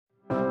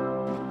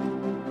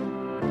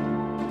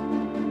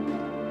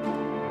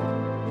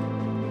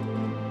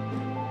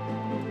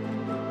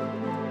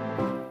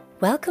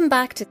Welcome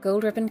back to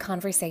Gold Ribbon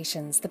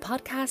Conversations, the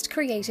podcast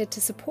created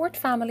to support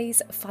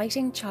families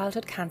fighting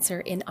childhood cancer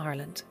in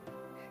Ireland.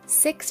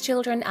 6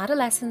 children,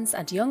 adolescents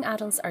and young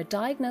adults are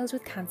diagnosed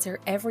with cancer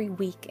every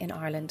week in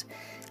Ireland,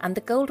 and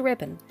the Gold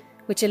Ribbon,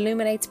 which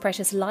illuminates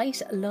precious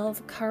light,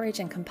 love, courage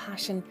and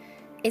compassion,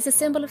 is a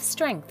symbol of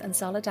strength and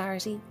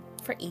solidarity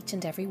for each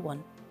and every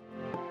one.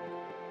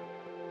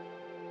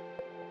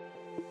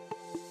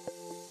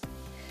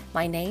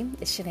 My name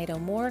is Sinead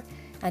O'Moore,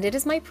 and it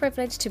is my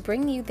privilege to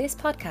bring you this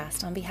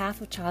podcast on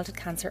behalf of Childhood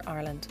Cancer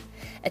Ireland,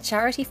 a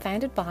charity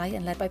founded by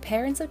and led by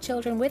parents of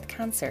children with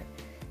cancer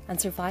and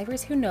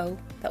survivors who know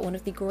that one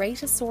of the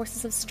greatest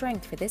sources of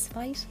strength for this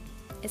fight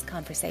is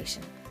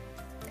conversation.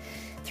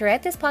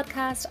 Throughout this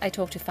podcast, I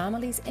talk to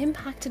families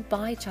impacted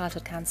by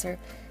childhood cancer,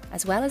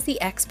 as well as the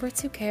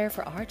experts who care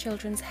for our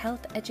children's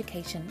health,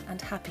 education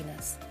and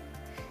happiness.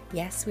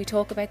 Yes, we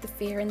talk about the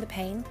fear and the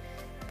pain,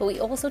 but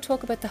we also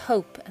talk about the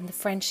hope and the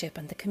friendship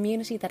and the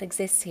community that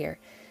exists here,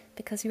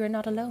 because you are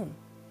not alone.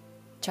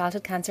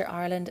 Childhood Cancer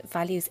Ireland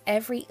values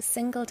every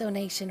single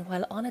donation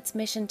while on its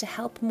mission to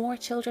help more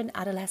children,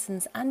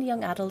 adolescents and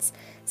young adults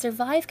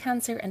survive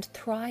cancer and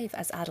thrive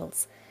as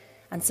adults,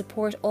 and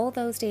support all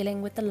those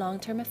dealing with the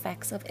long-term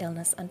effects of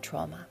illness and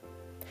trauma.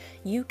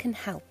 You can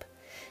help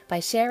by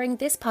sharing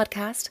this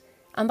podcast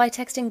and by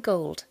texting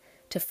GOLD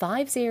to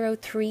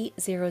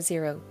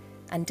 50300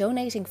 and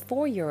donating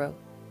 €4,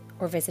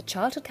 or visit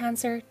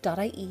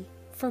childhoodcancer.ie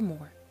for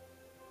more.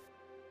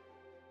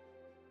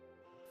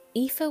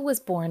 Aoife was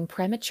born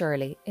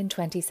prematurely in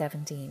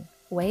 2017,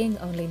 weighing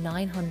only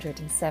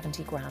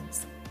 970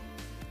 grams.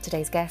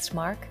 Today's guest,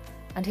 Mark,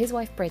 and his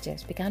wife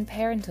Bridget began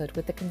parenthood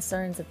with the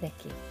concerns of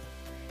Nikki.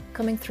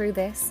 Coming through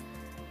this,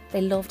 they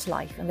loved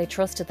life and they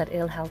trusted that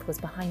ill health was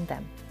behind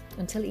them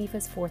until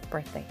Aoife's 4th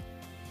birthday,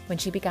 when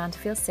she began to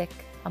feel sick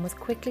and was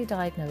quickly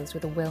diagnosed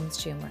with a Wilms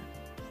tumour.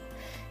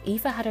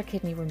 Aoife had her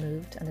kidney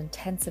removed and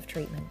intensive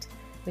treatment,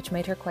 which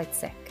made her quite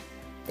sick.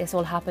 This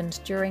all happened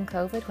during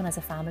COVID, when as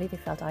a family they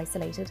felt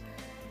isolated,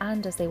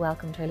 and as they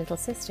welcomed her little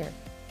sister,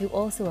 who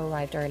also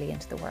arrived early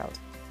into the world.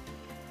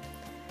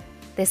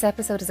 This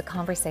episode is a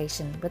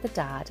conversation with a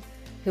dad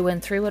who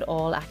went through it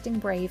all acting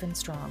brave and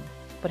strong,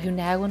 but who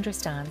now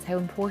understands how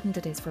important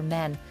it is for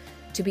men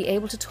to be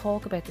able to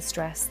talk about the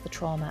stress, the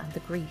trauma and the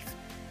grief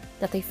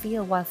that they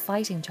feel while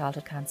fighting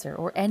childhood cancer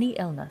or any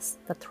illness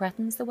that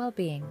threatens the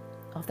well-being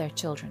of their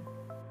children.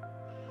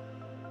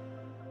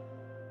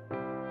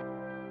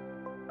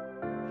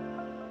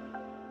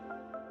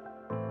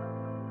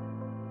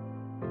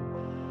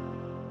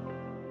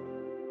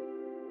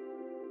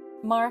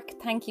 Mark,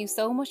 thank you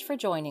so much for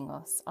joining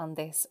us on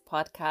this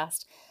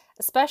podcast.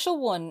 A special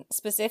one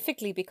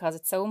specifically because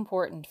it's so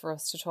important for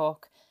us to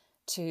talk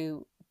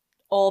to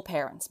all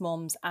parents,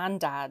 mums and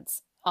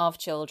dads of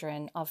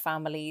children, of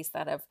families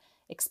that have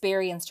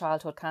experienced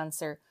childhood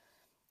cancer.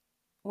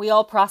 We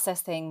all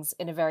process things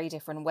in a very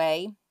different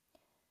way.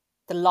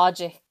 The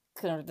logic,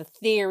 the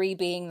theory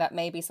being that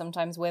maybe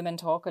sometimes women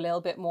talk a little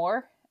bit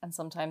more and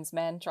sometimes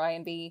men try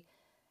and be,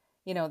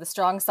 the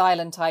strong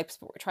silent types,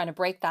 but we're trying to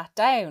break that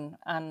down,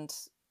 and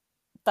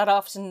that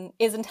often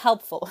isn't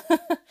helpful.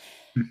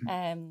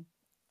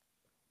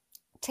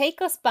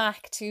 Take us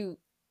back to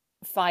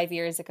 5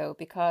 years ago,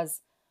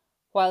 because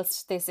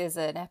whilst this is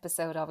an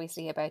episode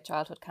obviously about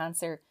childhood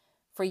cancer,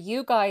 for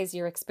you guys,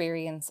 your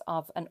experience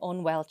of an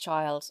unwell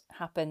child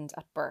happened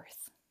at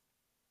birth.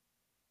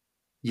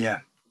 Yeah,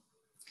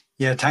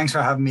 thanks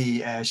for having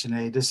me,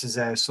 Sinead. This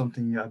is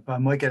something I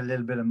might get a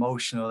little bit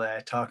emotional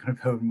talking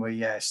about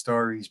my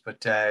stories,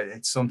 but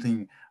it's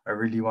something I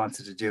really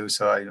wanted to do.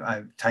 So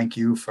I thank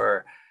you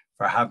for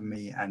having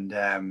me. And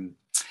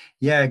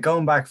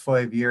going back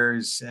 5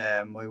 years,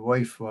 my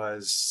wife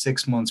was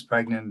 6 months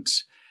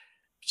pregnant.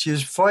 She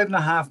was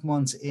 5.5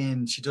 months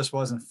in. She just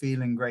wasn't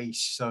feeling great,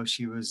 so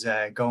she was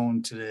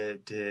going to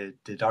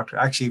the doctor.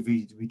 Actually, if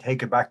we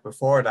take it back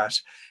before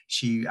that,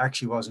 she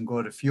actually wasn't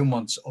good a few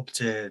months up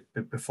to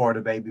before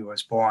the baby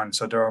was born.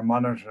 So they were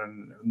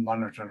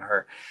monitoring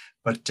her.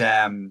 But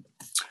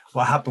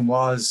what happened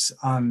was,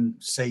 on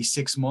say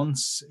 6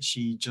 months,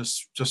 she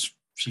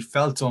she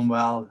felt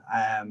unwell,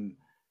 and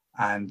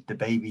the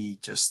baby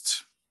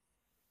just,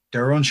 they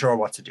were unsure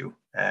what to do.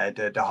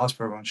 The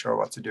hospital were unsure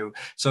what to do.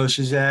 So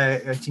she's,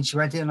 I think she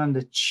went in on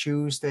the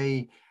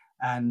Tuesday,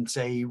 and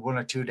say 1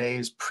 or 2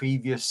 days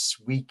previous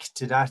week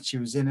to that, she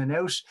was in and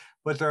out.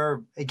 But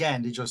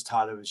they just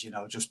thought it was,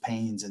 just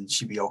pains and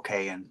she'd be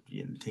okay, and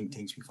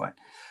things be fine.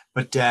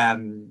 But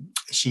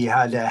she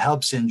had a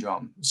HELLP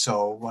syndrome.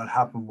 So what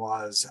happened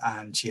was,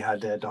 and she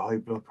had the high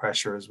blood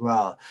pressure as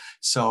well.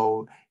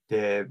 So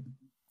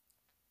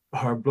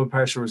her blood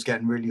pressure was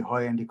getting really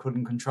high and they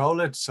couldn't control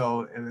it.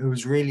 So we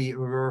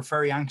were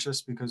very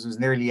anxious, because it was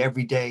nearly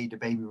every day the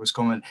baby was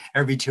coming.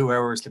 Every 2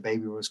 hours the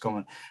baby was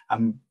coming.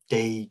 And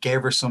they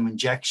gave her some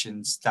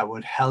injections that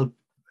would help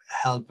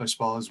help, I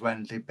suppose,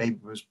 when the baby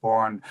was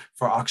born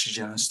for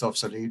oxygen and stuff.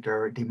 So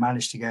they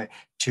managed to get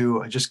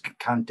two. I just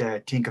can't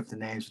think of the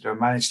names. But they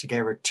managed to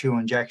give her 2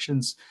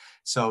 injections.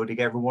 So they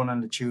gave her one on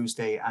the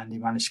Tuesday, and they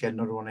managed to get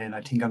another one in,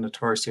 I think, on the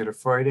Thursday or the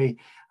Friday.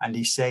 And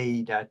they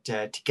say that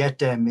to get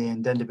them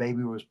in, then the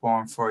baby was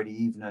born Friday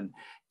evening.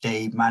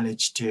 They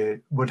managed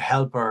to would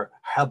help her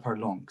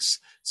lungs.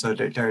 So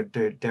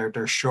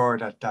they're sure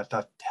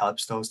that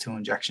helps. Those 2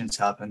 injections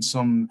help, and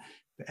some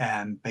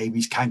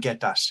babies can't get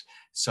that.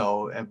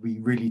 So we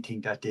really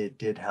think that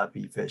did help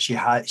Aoife.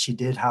 She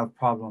did have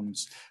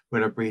problems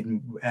with her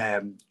breathing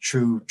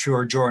through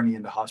her journey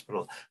in the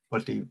hospital,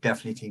 but they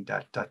definitely think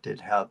that did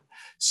help.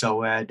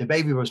 So the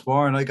baby was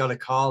born. I got a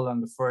call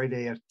on the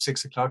Friday at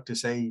 6 o'clock to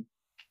say,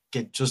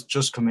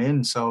 just come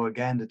in. So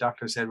again, the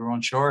doctor said we're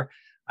unsure.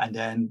 And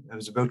then it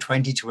was about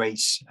 20 to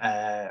 8.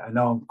 I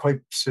know I'm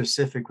quite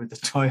specific with the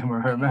time.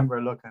 I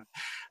remember looking.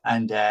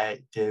 And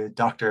the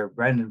doctor,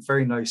 Brendan,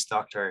 very nice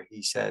doctor,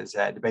 he says,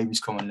 the baby's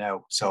coming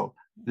now. So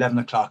 11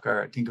 o'clock,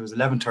 or I think it was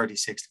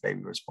 11:36, the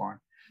baby was born.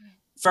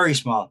 Very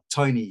small,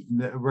 tiny.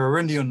 We're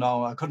in the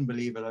unknown. I couldn't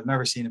believe it. I've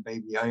never seen a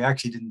baby. I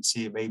actually didn't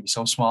see a baby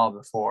so small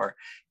before,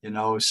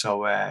 so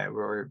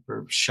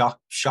we're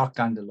shocked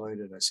and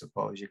delighted, I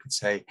suppose you could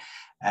say.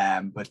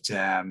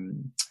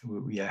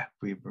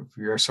 We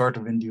were sort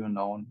of in the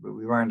unknown.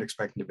 We weren't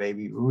expecting the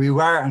baby. We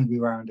were, and we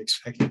weren't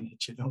expecting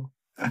it,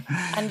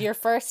 And your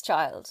first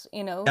child,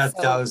 That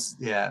was,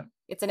 yeah.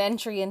 It's an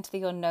entry into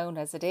the unknown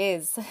as it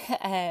is,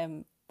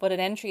 but an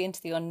entry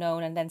into the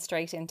unknown and then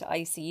straight into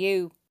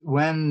ICU.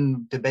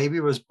 When the baby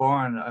was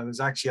born, I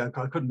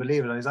couldn't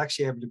believe it. I was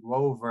actually able to go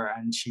over,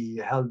 and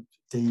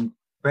they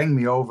bring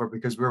me over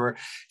because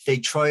they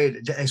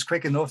tried, it's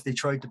quick enough, they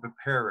tried to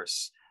prepare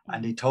us,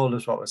 and they told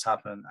us what was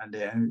happening. And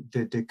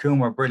the Coombe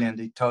were brilliant.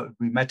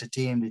 We met the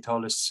team, they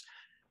told us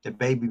the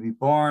baby be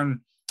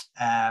born,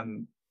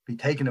 be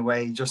taken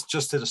away just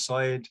to the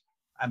side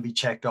and be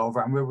checked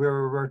over. And we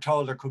were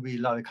told there could be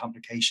a lot of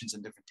complications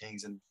and different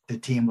things, and the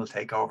team will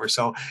take over.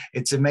 So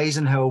it's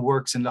amazing how it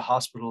works in the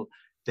hospital.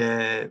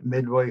 The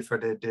midwife or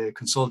the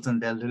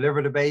consultant, they'll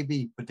deliver the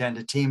baby, but then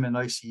the team in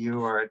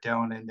ICU or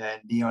down in the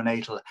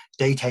neonatal,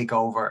 they take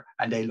over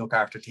and they look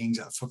after things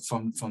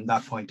from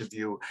that point of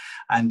view.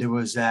 And it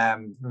was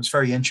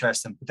very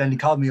interesting. But then they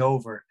called me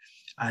over,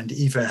 and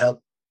Aoife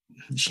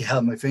she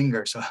held my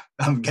finger. So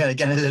I'm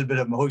getting a little bit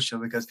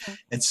emotional because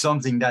it's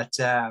something that,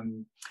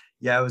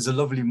 it was a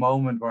lovely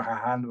moment where her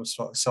hand was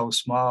so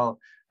small.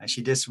 And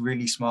she did this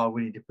really small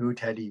Winnie the Pooh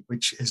teddy,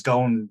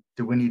 the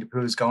Winnie the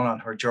Pooh is going on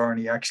her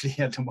journey actually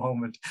at the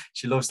moment.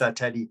 She loves that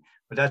teddy,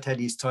 but that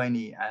teddy is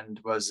tiny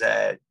and was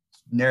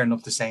near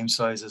enough the same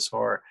size as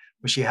her.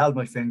 But she held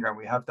my finger, and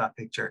we have that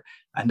picture.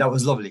 And that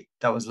was lovely.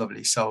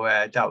 So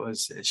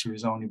she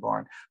was only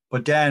born.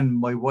 But then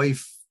my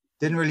wife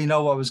didn't really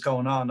know what was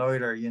going on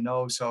either,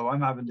 so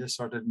I'm having this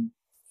sort of,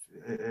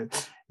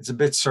 it's a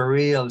bit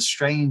surreal,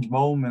 strange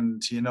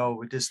moment,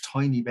 with this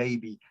tiny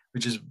baby,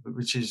 which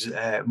is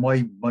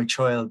my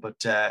child, but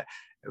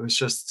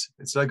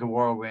it's like a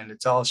whirlwind.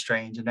 It's all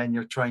strange. And then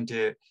you're trying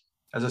to,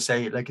 as I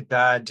say, like a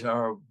dad,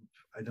 or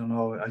I don't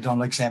know, I don't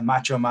like saying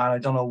macho man, I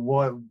don't know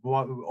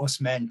what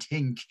us men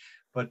think,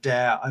 but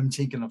I'm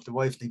thinking of the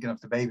wife, thinking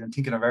of the baby, I'm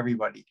thinking of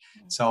everybody.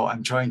 So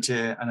I'm trying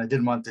to, and I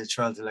didn't want the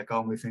child to let go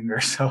of my finger.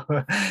 So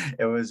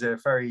it was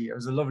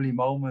a lovely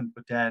moment.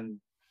 But then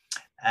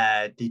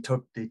they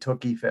took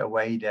Aoife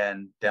away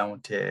then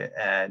down to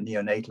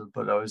neonatal,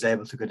 but I was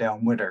able to go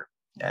down with her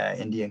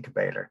in the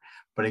incubator.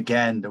 But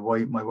again,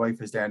 my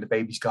wife is there and the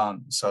baby's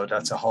gone, so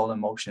that's a whole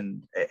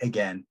emotion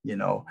again,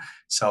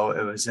 So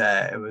it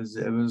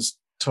was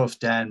tough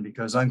then,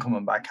 because I'm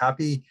coming back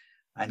happy,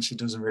 and she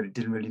didn't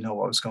really know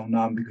what was going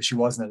on, because she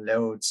wasn't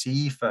allowed to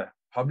see Aoife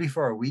probably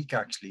for a week.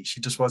 Actually, she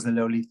just wasn't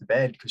allowed to leave the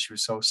bed because she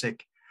was so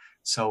sick.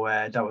 So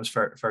that was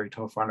very, very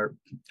tough on her.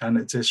 And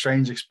it's a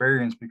strange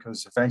experience,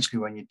 because eventually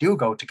when you do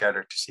go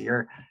together to see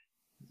her,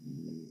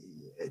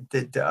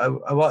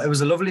 it was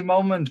a lovely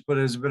moment, but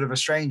it was a bit of a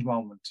strange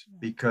moment,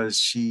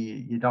 because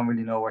you don't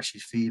really know what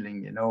she's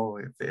feeling,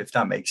 if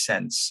that makes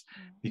sense,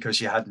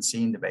 because you hadn't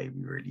seen the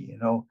baby really,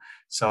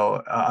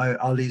 So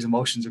all these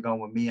emotions are going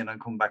with me, and I'm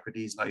coming back with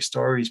these nice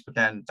stories, but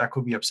then that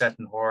could be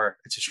upsetting her.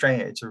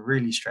 It's a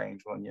really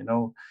strange one,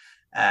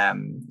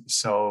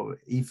 So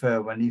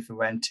when Aoife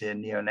went to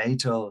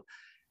neonatal,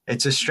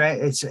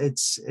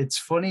 it's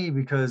funny,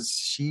 because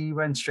she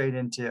went straight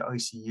into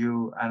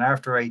ICU, and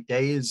after 8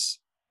 days,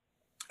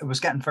 it was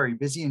getting very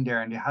busy in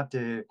there, and they had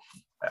to,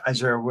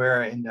 as you're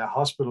aware, in the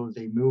hospital,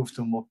 they moved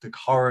them up the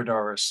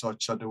corridor as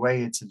such. So the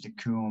way it's in the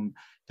Coombe,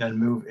 they'll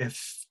move,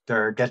 if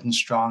they're getting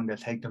strong, they'll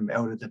take them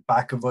out of the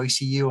back of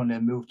ICU and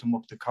then move them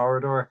up the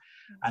corridor.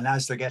 And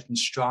as they're getting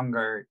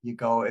stronger,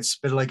 it's a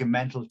bit like a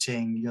mental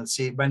thing. You'll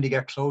see when they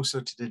get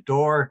closer to the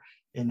door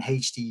in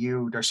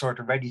HDU, they're sort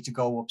of ready to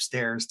go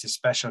upstairs to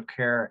special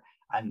care.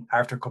 And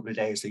after a couple of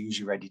days, they're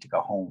usually ready to go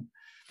home.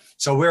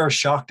 So we were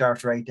shocked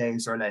after 8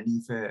 days, or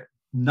letting Aoife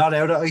not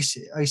out of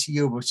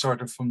ICU, but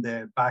sort of from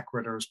the back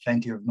where there was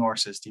plenty of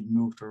nurses, they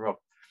moved her up.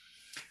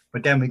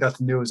 But then we got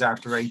the news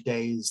after 8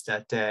 days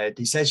that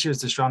they said she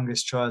was the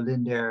strongest child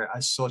in there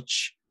as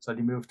such. So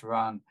they moved her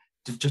on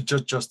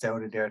just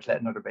out of there to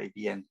let another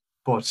baby in.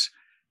 But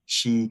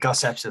she got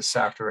sepsis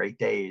after 8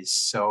 days.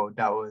 So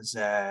that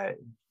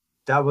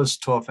was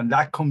tough. And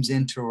that comes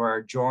into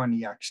our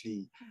journey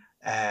actually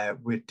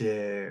with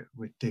the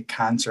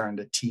cancer and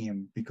the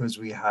team, because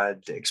we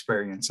had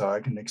experience. So I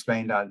can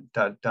explain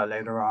that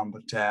later on.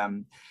 But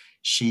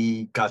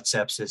she got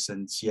sepsis,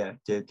 and yeah,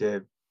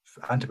 the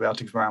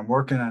antibiotics weren't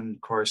working. And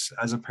of course,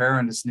 as a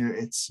parent,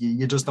 it's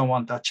you just don't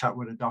want that chat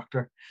with a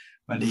doctor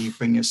when they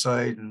bring you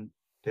aside and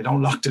they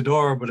don't lock the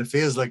door, but it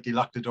feels like they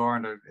lock the door,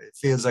 and it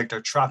feels like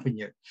they're trapping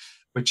you,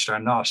 which they're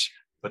not.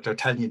 But they're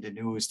telling you the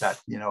news that,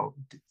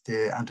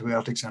 the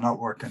antibiotics are not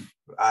working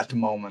at the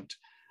moment,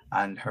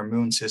 and her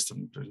immune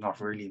system, there's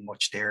not really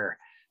much there.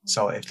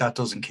 So if that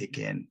doesn't kick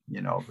in,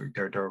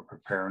 they're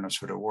preparing us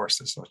for the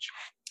worst as such.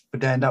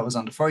 But then that was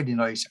on the Friday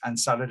night, and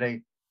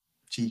Saturday,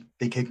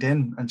 they kicked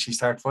in and she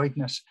started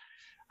fighting it.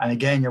 And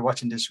again, you're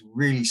watching this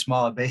really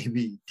small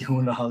baby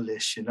doing all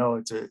this,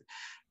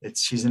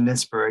 she's an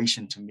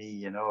inspiration to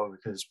me,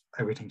 because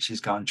everything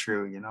she's gone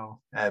through,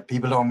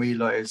 people don't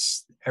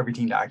realize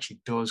everything that actually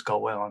does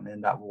go on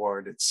in that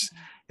ward.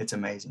 It's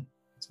amazing.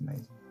 It's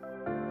amazing.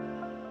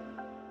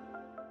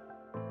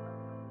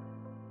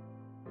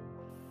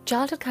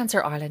 Childhood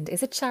Cancer Ireland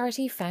is a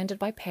charity founded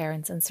by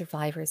parents and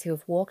survivors who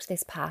have walked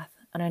this path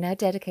and are now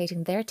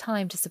dedicating their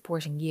time to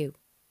supporting you.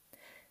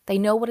 They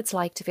know what it's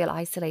like to feel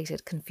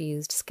isolated,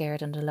 confused,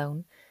 scared and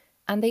alone,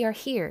 and they are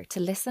here to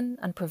listen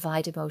and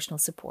provide emotional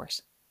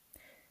support.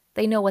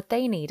 They know what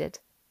they needed,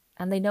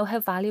 and they know how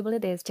valuable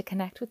it is to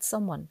connect with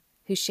someone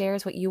who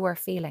shares what you are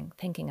feeling,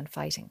 thinking and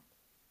fighting.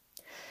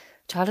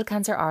 Childhood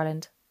Cancer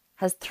Ireland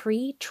has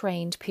 3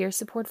 trained peer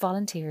support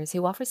volunteers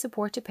who offer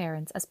support to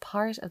parents as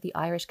part of the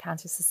Irish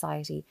Cancer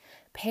Society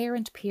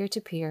Parent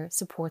Peer-to-Peer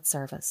Support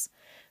Service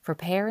for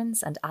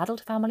parents and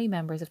adult family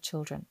members of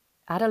children,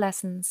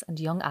 adolescents and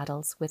young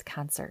adults with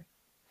cancer.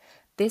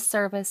 This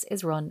service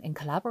is run in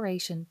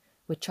collaboration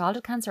with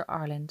Childhood Cancer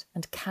Ireland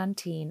and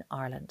Canteen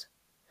Ireland.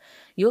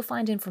 You'll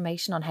find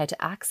information on how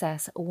to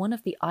access one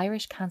of the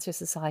Irish Cancer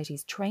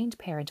Society's trained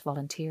parent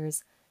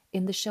volunteers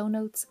in the show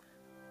notes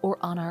or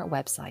on our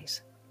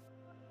website.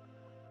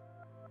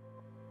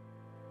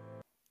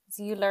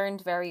 So you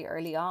learned very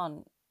early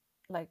on,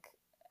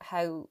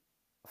 how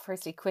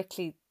firstly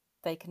quickly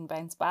they can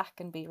bounce back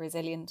and be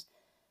resilient,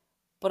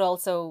 but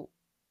also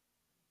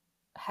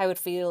how it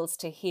feels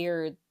to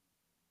hear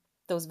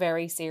those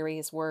very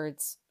serious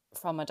words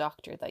from a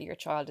doctor that your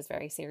child is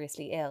very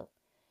seriously ill.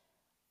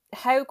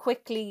 How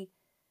quickly,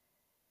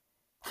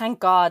 thank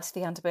God,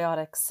 the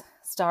antibiotics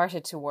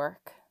started to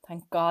work.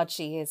 Thank God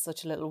she is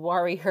such a little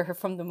warrior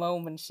from the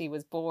moment she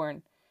was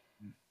born.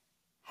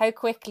 How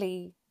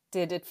quickly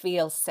did it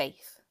feel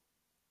safe?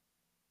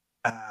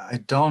 I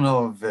don't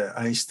know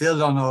I still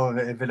don't know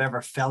if it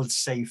ever felt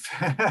safe.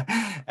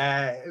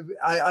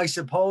 I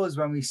suppose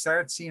when we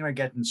start seeing her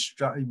getting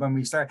strong,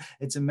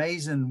 it's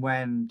amazing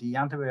when the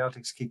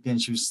antibiotics kicked in,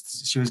 she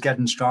was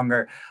getting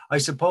stronger. I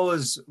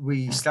suppose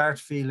we start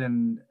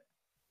feeling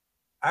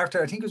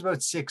after, I think it was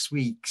about 6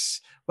 weeks,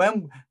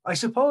 when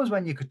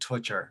you could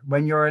touch her,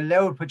 when you're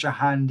allowed to put your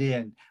hand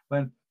in,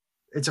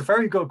 it's a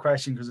very good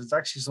question, because it's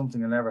actually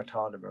something I never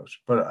thought about.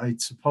 But I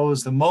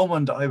suppose the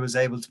moment I was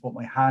able to put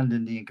my hand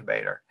in the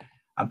incubator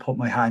and put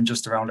my hand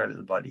just around her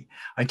little body,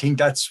 I think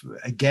that's,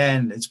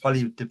 again, it's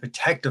probably the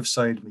protective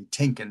side of me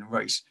thinking,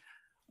 right,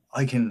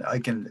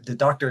 the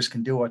doctors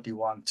can do what they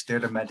want. They're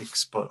the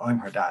medics, but I'm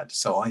her dad.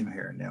 So I'm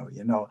here now,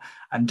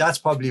 and that's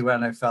probably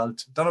when I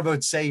felt, don't know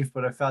about safe,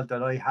 but I felt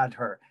that I had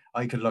her,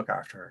 I could look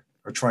after her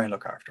or try and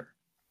look after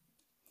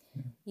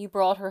her. You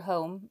brought her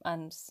home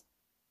and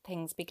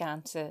things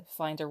began to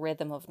find a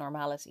rhythm of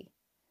normality.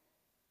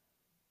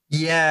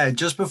 Yeah,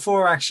 just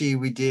before actually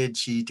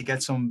to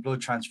get some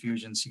blood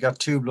transfusions. She got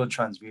 2 blood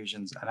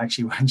transfusions, and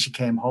actually when she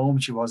came home,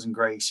 she wasn't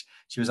great.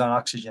 She was on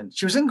oxygen.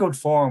 She was in good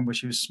form, but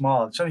she was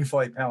small. It's only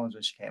 5 pounds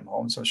when she came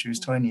home, so she was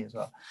tiny as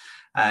well.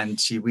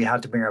 And we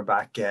had to bring her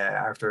back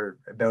after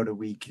about a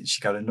week.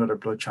 She got another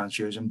blood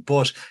transfusion,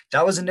 but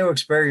that was a new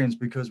experience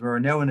because we're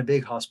now in a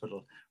big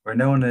hospital. We're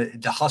now in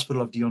the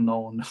hospital of the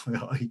unknown,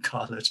 I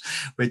call it,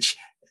 which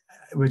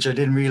I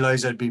didn't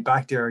realize I'd be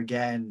back there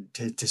again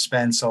to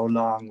spend so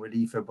long with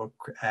Aoife. But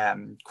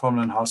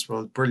Crumlin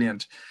Hospital,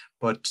 brilliant.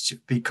 But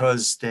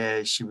because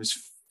she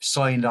was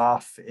signed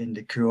off in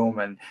the Coombe,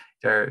 and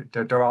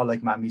they're all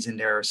like mammies in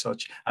there or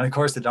such. And of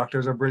course the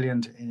doctors are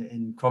brilliant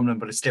in Crumlin,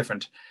 but it's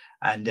different.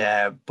 And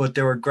but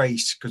they were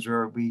great because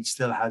we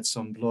still had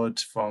some blood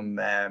from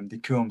the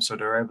Coombe, so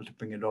they were able to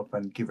bring it up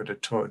and give it a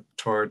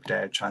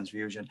third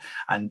transfusion.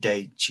 And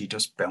she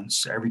just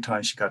bounced every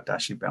time she got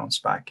that. She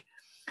bounced back.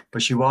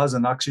 But she was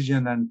on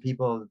oxygen, and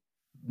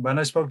when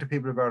I spoke to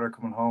people about her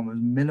coming home, it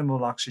was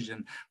minimal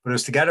oxygen, but it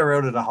was to get her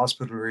out of the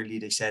hospital, really.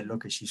 They said,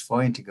 look, she's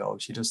fine to go.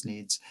 She just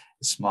needs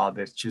a small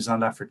bit. She was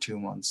on that for 2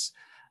 months.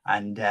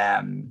 And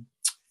that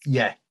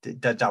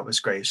was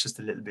great. It's just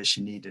a little bit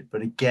she needed.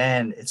 But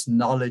again, it's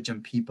knowledge,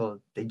 and people,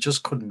 they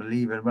just couldn't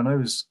believe it. When I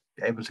was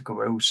able to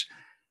go out.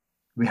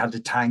 We had the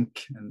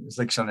tank, and it's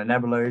like she's on a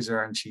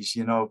nebulizer, and she's,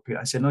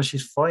 I said, no,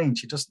 she's fine.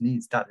 She just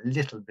needs that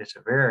little bit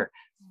of air.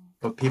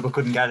 But people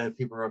couldn't get it.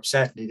 People were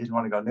upset. They didn't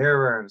want to go near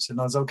her. I said,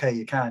 no, it's okay.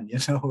 You can,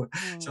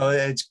 So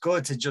it's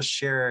good to just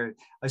share.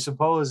 I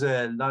suppose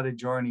a lot of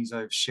journeys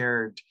I've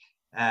shared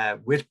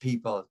with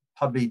people.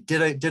 Probably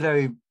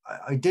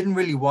I didn't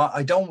really want,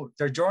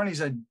 they're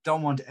journeys I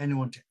don't want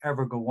anyone to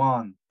ever go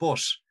on,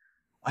 but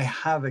I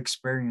have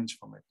experience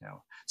from it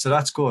now. So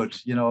that's good,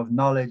 of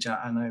knowledge,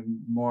 and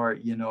I'm more,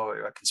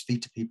 I can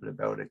speak to people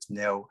about it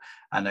now,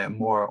 and I'm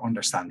more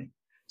understanding.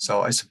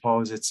 So I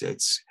suppose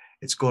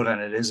it's good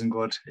and it isn't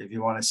good. If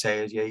you want to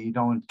say it, yeah, you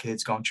don't want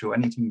kids going through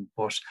anything,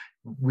 but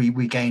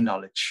we gain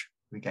knowledge.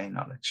 We gain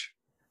knowledge.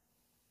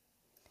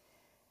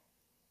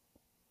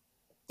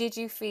 Did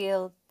you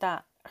feel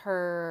that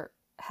her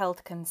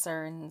health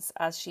concerns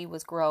as she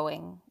was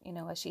growing,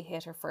 as she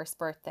hit her first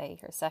birthday,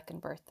 her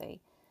second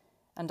birthday,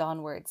 and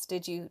onwards,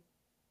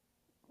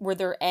 were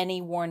there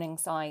any warning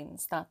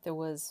signs that there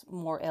was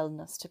more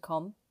illness to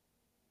come?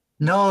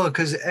 No,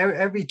 because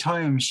every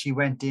time she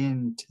went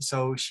in,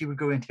 so she would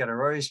go in to get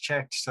her eyes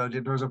checked. So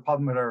there was a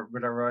problem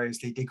with her eyes.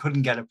 They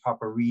couldn't get a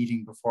proper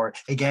reading before.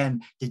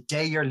 Again, the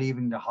day you're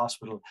leaving the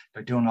hospital,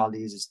 they're doing all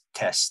these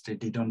tests.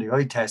 They've done the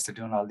eye test. They're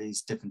doing all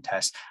these different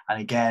tests. And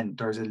again,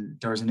 there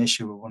was an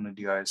issue with one of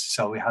the eyes.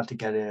 So we had to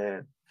get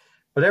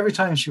But every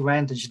time she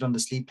went and she'd done the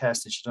sleep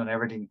test and she'd done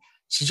everything,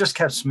 she just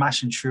kept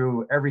smashing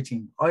through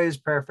everything. Eyes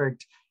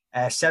perfect.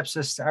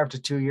 Sepsis after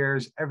 2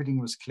 years, everything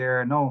was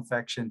clear, no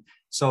infection.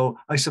 So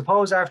I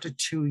suppose after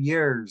 2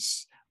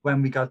 years,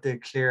 when we got the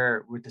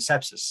clear with the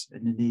sepsis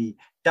in the knee,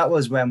 that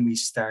was when we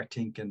start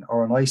thinking,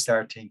 or when I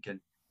start thinking,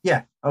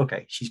 yeah,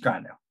 okay, she's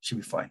grand now. She'll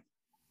be fine.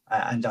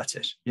 And that's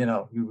it.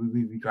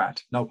 We be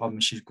grand. No problem.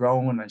 She's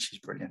grown and she's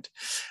brilliant.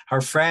 Her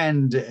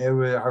friend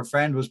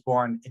was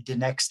born the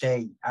next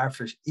day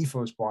after Aoife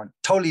was born.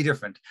 Totally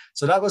different.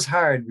 So that was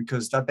hard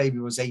because that baby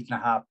was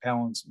 8.5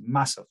 pounds,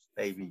 massive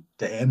baby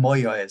in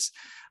my eyes.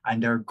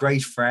 And they're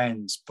great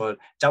friends. But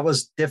that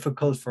was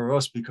difficult for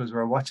us because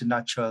we're watching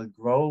that child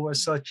grow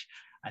as such.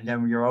 And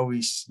then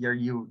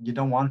you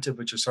don't want to,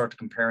 but you're sort of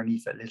comparing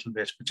Aoife a little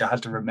bit. But you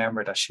had to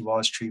remember that she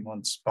was 3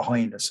 months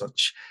behind as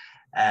such.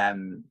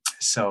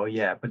 So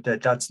yeah, but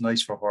that's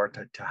nice for her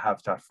to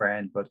have that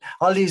friend. But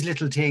all these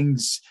little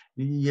things,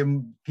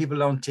 people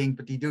don't think,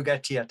 but they do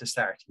get to you at the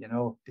start.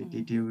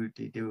 They do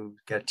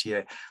get to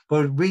you.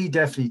 But we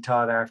definitely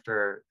thought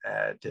after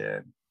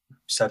the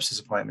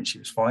sepsis appointment, she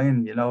was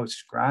fine.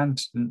 It's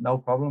grand, no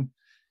problem.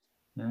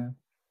 Yeah.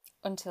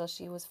 Until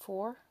she was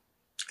 4.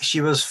 She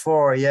was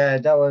 4. Yeah,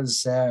 that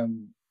was.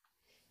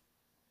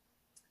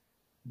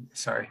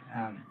 Sorry.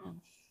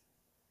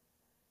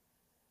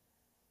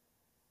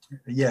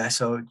 Yeah,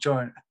 so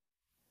Jordan.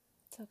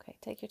 It's okay.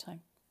 Take your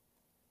time.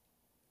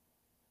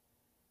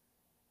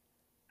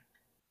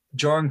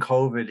 During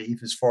COVID,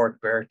 Aoife's 4th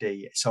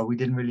birthday, so we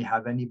didn't really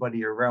have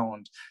anybody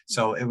around.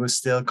 So it was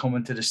still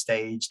coming to the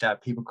stage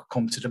that people could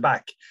come to the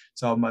back.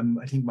 So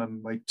I think my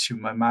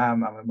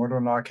mom and my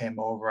mother-in-law came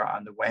over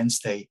on the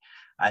Wednesday,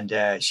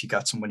 and she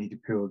got some Winnie the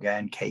Pooh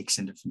again, cakes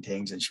and different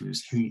things, and she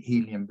was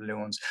helium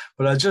balloons.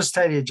 But I'll just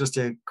tell you just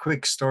a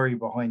quick story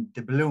behind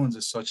the balloons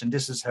as such, and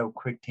this is how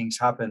quick things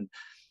happen.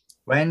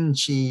 When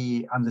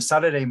on the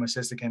Saturday, my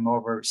sister came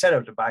over, set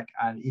out the back,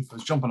 and Aoife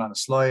was jumping on a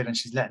slide and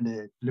she's letting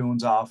the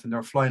balloons off and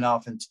they're flying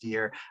off into the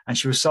air. And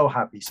she was so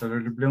happy. So they're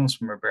the balloons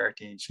from her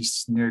birthday and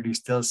she's nearly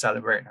still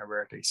celebrating her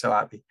birthday. So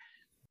happy.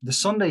 The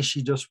Sunday,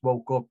 she just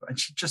woke up and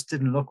she just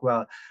didn't look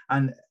well.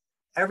 And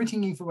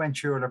everything Aoife went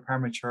through with her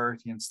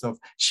prematurity and stuff,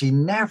 she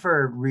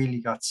never really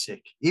got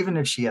sick. Even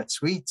if she had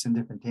sweets and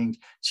different things,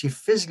 she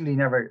physically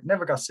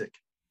never got sick.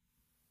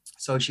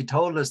 So she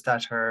told us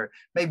that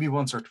maybe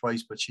once or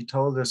twice, but she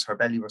told us her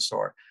belly was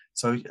sore.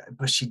 So,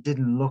 but she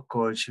didn't look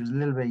good. She was a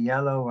little bit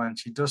yellow and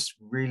she just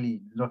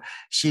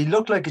she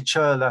looked like a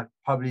child that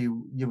probably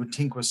you would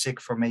think was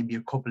sick for maybe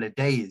a couple of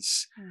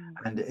days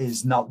and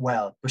is not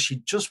well. But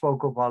she just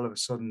woke up all of a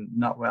sudden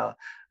not well.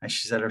 And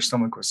she said her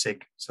stomach was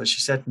sick. So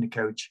she sat on the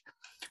couch.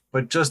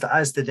 But just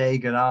as the day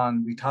got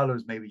on, we thought it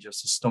was maybe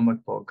just a stomach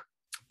bug.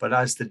 But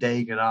as the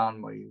day got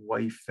on, my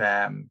wife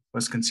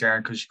was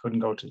concerned because she couldn't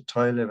go to the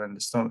toilet and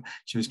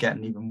she was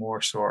getting even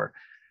more sore.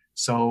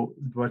 So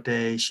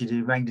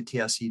she rang the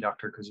TLC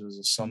doctor because it was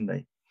a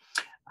Sunday.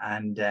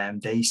 And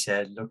they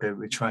said, look,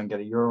 we'll try and get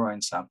a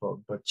urine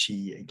sample. But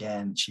she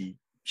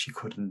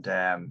couldn't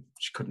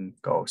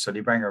go. So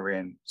they bring her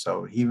in.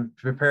 So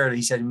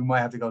he said, we might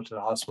have to go to the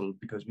hospital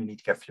because we need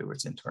to get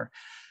fluids into her.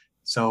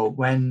 So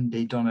when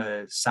they done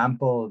a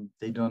sample,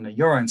 they done a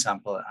urine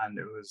sample, and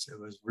it was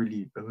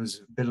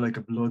a bit like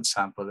a blood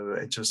sample.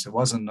 It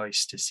wasn't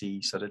nice to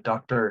see. So the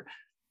doctor,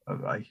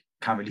 I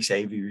can't really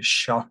say if he was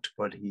shocked,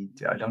 but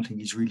I don't think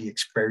he's really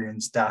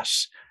experienced that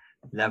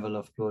level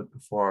of blood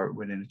before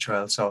within a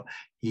child. So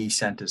he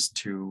sent us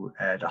to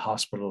the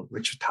hospital,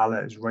 which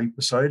Tallaght is right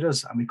beside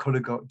us, and we could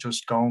have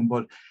just gone.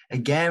 But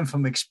again,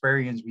 from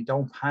experience, we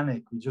don't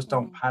panic. We just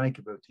don't panic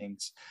about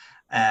things.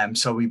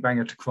 So we bring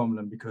her to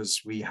Crumlin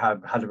because we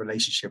have had a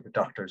relationship with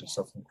doctors and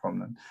stuff in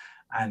Crumlin.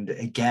 And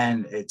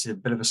again, it's a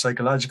bit of a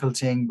psychological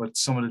thing, but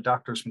some of the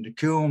doctors from the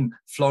Coombe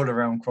float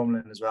around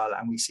Crumlin as well,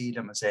 and we see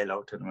them and say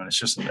hello to them, and it's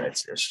just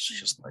nice.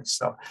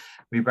 So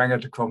we bring her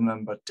to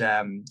Crumlin, but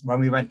when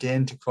we went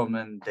into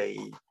Crumlin,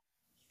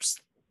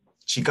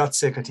 she got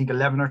sick, I think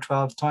 11 or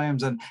 12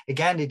 times, and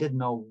again, they didn't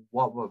know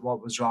what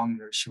was wrong.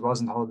 She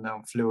wasn't holding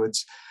down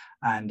fluids,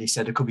 and they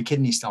said it could be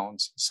kidney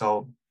stones.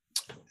 So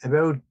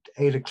about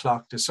 8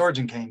 o'clock, the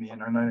surgeon came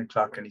in, or 9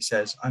 o'clock, and he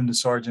says, "I'm the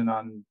surgeon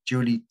on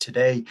duty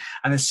today."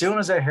 And as soon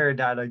as I heard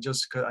that, I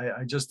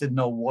just didn't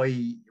know why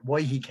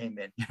he came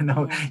in.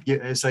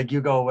 It's like,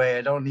 you go away,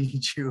 I don't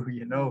need you.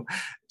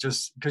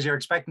 Just because you're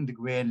expecting to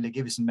go in, they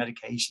give you some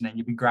medication, and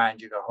you be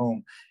grand, you go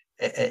home.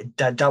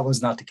 That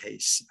was not the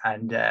case,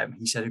 and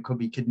he said it could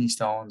be kidney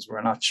stones.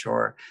 We're not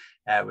sure.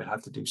 We'll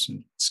have to do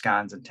some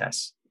scans and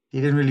tests. He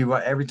didn't really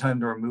want, every time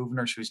they were moving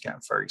her, she was getting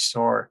very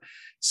sore.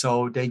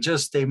 So they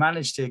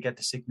managed to get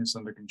the sickness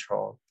under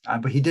control.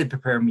 But he did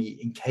prepare me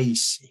in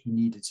case he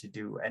needed to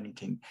do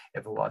anything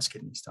if it was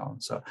kidney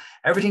stone. So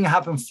everything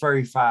happened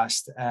very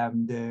fast.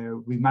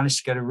 We managed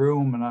to get a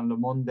room, and on the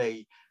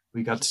Monday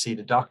we got to see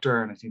the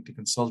doctor and I think the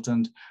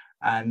consultant.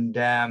 And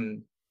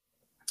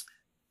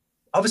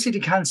obviously they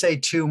can't say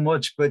too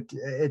much, but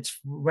it's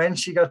when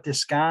she got the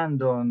scan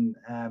done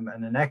and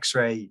an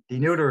x-ray, they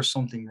knew there was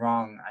something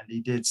wrong, and they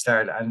did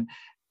start. And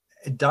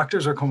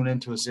doctors are coming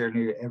into us there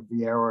near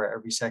every hour,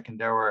 every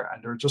second hour,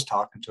 and they're just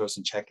talking to us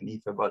and checking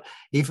Aoife. But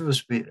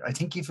I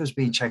think Aoife was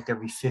being checked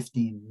every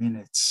 15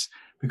 minutes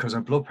because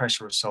her blood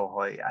pressure was so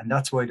high. And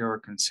that's why they were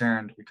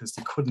concerned, because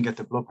they couldn't get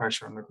the blood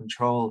pressure under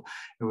control.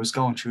 It was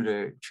going through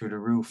the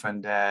roof.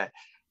 And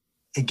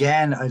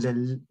again,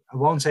 I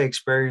won't say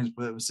experience,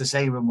 but it was the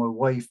same with my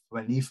wife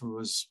when Aoife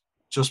was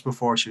just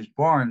before she was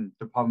born.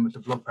 The problem with the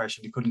blood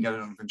pressure, they couldn't get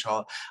it under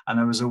control, and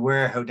I was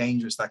aware how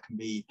dangerous that can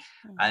be.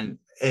 And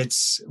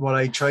it's what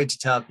I try to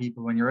tell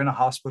people: when you're in a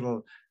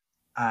hospital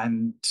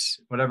and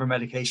whatever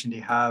medication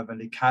they have,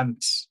 and they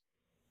can't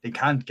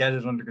get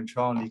it under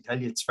control, and they tell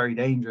you it's very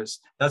dangerous,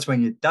 that's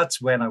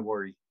when I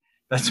worry.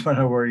 That's when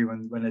I worry,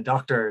 when a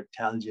doctor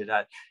tells you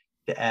that.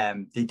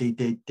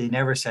 They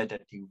never said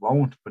that they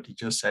won't, but they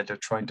just said they're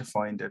trying to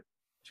find it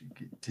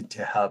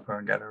to help her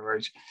and get her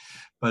right.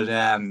 But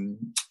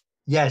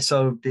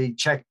so they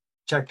checked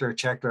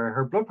her.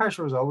 Her blood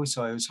pressure was always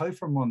high. It was high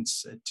for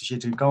months. She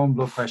had to go on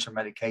blood pressure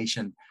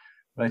medication.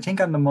 But I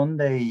think on the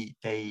Monday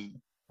they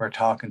were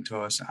talking to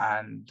us,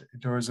 and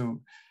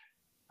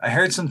I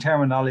heard some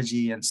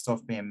terminology and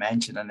stuff being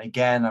mentioned. And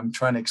again, I'm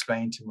trying to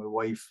explain to my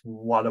wife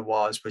what it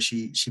was, but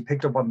she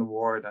picked up on the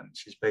word, and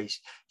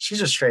she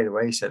just straight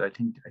away said, I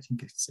think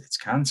it's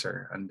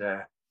cancer. And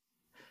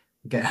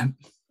again,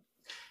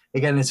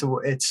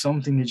 it's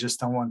something you just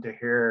don't want to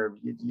hear.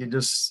 You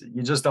just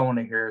don't want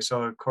to hear.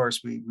 So of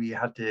course we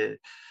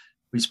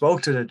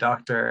spoke to the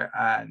doctor,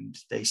 and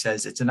they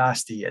says it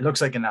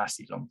looks like a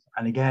nasty lump.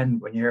 And again,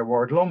 when you hear the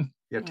word lump,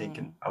 you're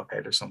thinking, okay,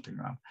 there's something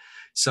wrong.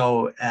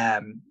 So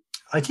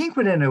I think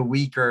within a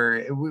week,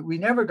 or we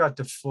never got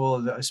the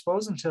full, I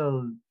suppose,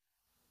 until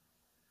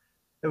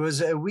it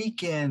was a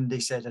weekend, they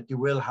said that you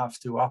will have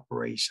to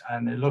operate.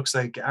 And it looks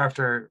like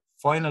after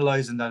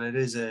finalizing that it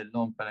is a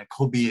lump, and it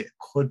could be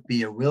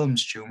a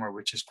Wilms tumor,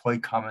 which is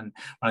quite common.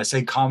 When I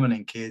say common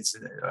in kids,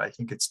 I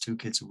think it's 2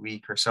 kids a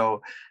week or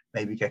so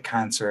maybe get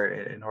cancer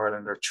in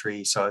Ireland, or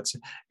 3. So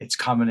it's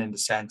common in the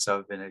sense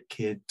of in a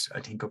kid,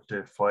 I think up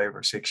to 5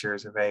 or 6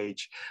 years of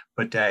age,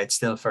 but it's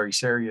still very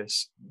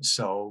serious.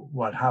 So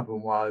what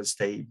happened was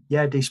they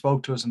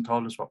spoke to us and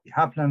told us what was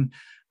happening,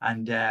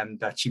 and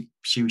that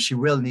she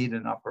will need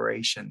an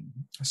operation.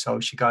 So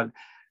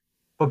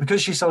but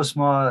because she's so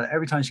small,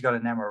 every time she got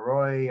an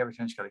MRI, every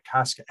time she got a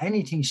casket,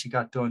 anything she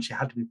got done, she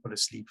had to be put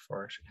asleep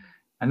for it.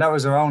 And that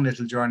was her own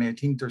little journey. I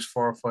think there's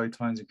 4 or 5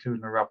 times,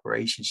 including her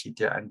operation, she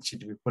had to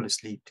be put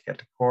asleep to get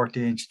the port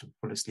in, she had to be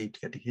put asleep to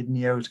get the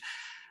kidney out.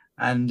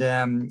 And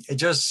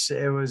it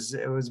was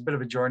a bit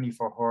of a journey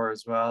for her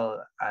as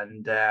well.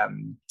 And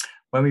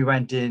when we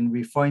went in,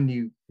 we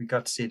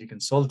got to see the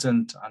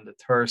consultant on the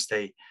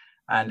Thursday.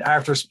 And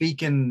after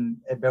speaking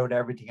about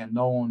everything and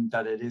knowing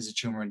that it is a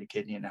tumor in the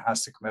kidney and it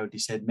has to come out, they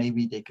said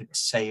maybe they could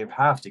save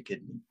half the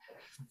kidney.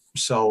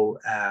 So,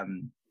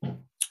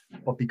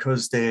 but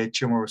because the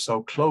tumor was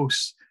so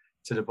close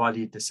to the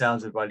body, the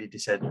cells of the body, they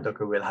said, look,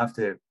 we'll have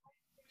to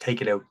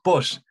take it out.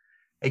 But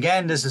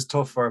again, this is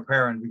tough for a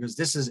parent, because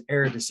this is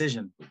their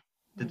decision.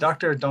 The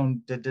doctor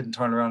didn't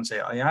turn around and say,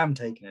 I am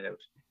taking it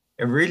out.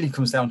 It really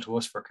comes down to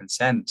us for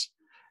consent.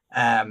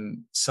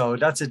 So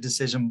that's a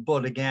decision.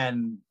 But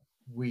again,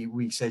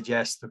 we said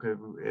yes. Look,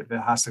 if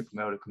it has to come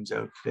out, it comes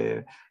out.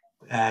 They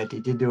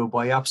did do a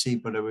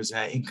biopsy, but it was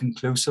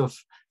inconclusive.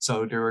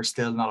 So they were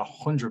still not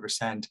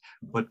 100%,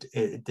 but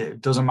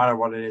it doesn't matter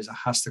what it is, it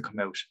has to come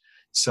out.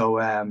 So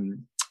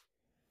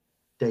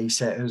they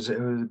said it was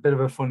a bit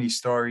of a funny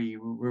story.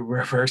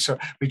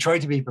 We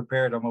tried to be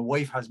prepared, and my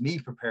wife has me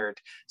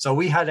prepared. So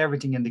we had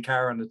everything in the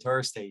car on the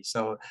Thursday.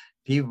 So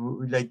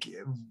people like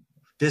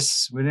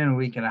this, within a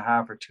week and a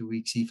half or 2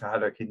 weeks, Aoife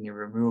had her kidney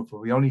removed, but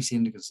we only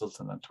seen the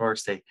consultant on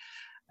Thursday,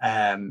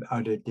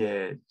 or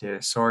the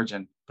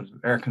surgeon.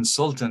 but our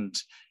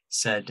consultant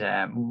said,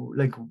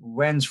 like,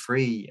 when's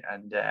free?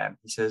 And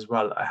he says,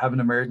 well, I have an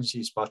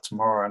emergency spot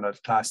tomorrow and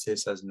I've classed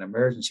this as an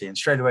emergency. And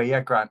straight away, yeah,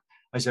 Grant.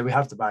 I said, we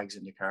have the bags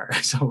in the car,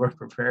 so we're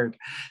prepared.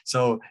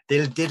 So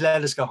they did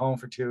let us go home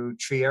for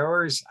 2-3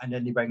 hours, and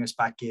then they bring us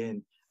back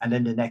in. And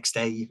then the next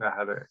day, Eva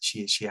had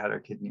she had her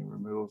kidney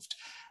removed.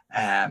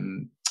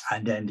 And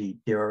then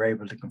they were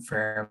able to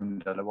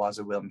confirm that it was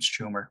a Wilms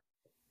tumor.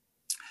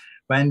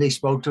 When they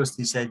spoke to us,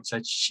 they said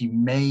that she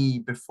may,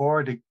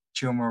 before the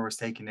tumor was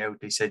taken out,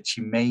 they said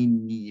she may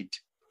need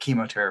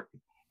chemotherapy.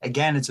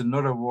 Again, it's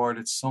another word.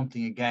 It's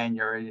something. Again,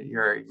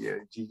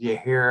 you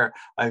hear.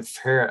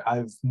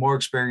 I've more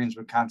experience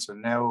with cancer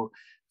now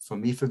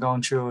from Aoife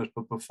going through it,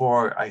 but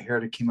before I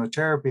heard of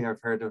chemotherapy,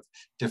 I've heard of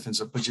different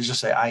stuff. But you just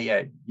say,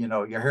 yeah,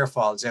 your hair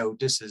falls out.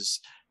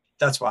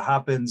 That's what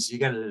happens. You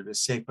get a little bit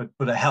sick,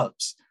 but it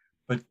helps.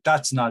 But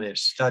that's not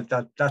it.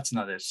 That's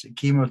not it.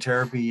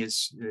 Chemotherapy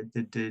is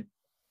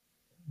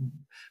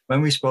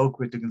when we spoke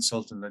with the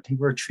consultant, I think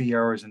we were 3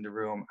 hours in the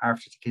room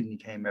after the kidney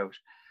came out.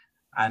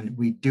 And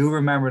we do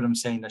remember them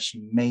saying that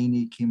she may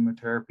need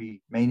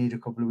chemotherapy, may need a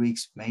couple of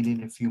weeks, may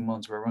need a few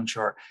months, we're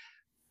unsure.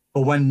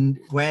 But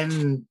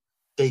when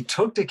they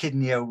took the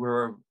kidney out, we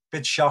were a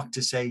bit shocked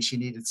to say she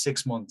needed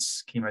 6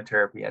 months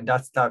chemotherapy. And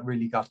that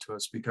really got to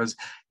us, because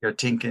you're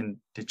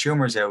thinking the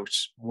tumor's out,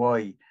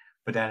 why?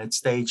 But then it's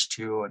stage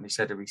 2 and they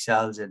said there'd be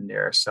cells in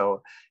there.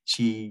 So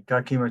she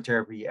got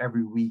chemotherapy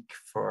every week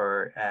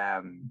for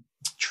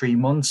 3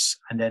 months,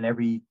 and then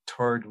every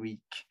third week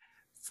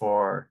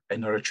for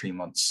another 3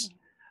 months.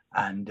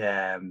 And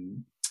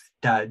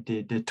that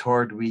the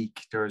third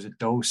week, there was a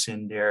dose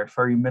in there,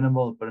 very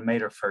minimal, but it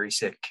made her very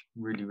sick,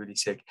 really, really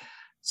sick.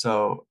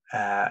 So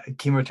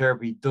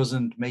chemotherapy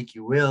doesn't make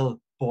you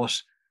ill,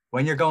 but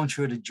when you're going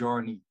through the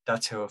journey,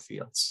 that's how it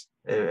feels.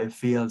 It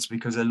feels,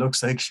 because it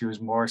looks like she was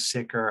more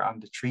sicker on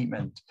the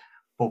treatment,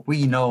 but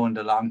we know in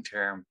the long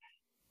term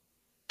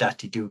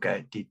that it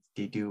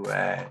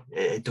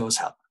does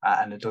help,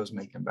 and it does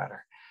make them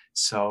better.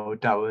 So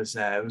that was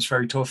it was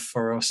very tough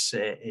for us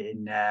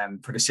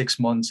for the 6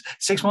 months.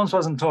 6 months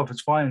wasn't tough.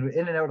 It's fine.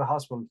 In and out of the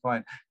hospital,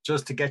 fine.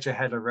 Just to get your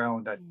head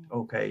around that,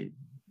 okay,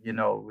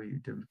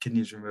 the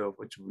kidneys removed,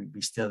 which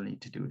we still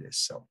need to do this.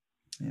 So,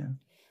 yeah.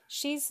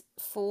 She's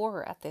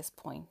 4 at this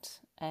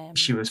point.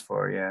 She was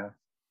 4, yeah.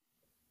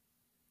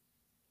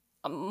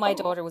 My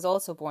daughter was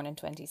also born in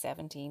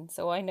 2017,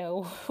 so I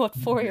know what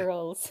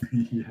 4-year-olds,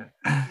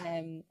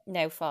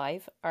 now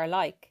 5, are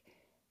like.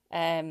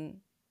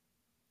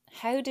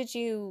 How did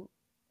you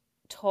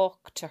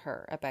talk to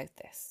her about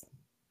this?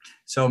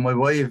 So my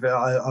wife,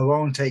 I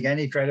won't take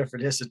any credit for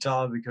this at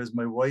all, because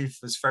my wife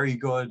was very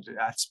good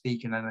at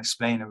speaking and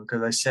explaining,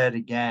 because I said,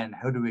 again,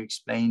 how do we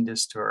explain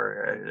this to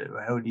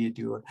her? How do you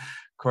do it?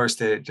 Of course,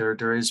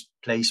 there is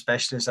play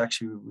specialists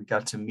actually we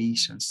got to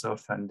meet and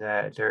stuff, and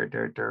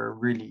they're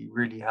really,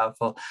 really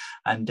helpful,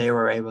 and they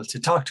were able to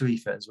talk to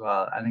Aoife as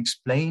well and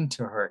explain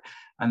to her.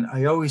 And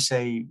I always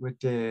say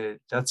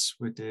that's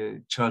with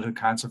the Childhood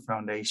Cancer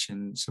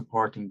Foundation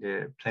supporting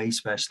the play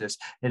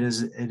specialists. It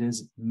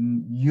is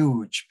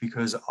huge,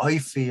 because I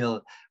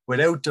feel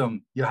without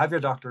them, you have your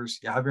doctors,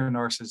 you have your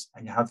nurses,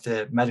 and you have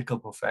the medical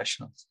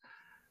professionals,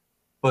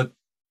 but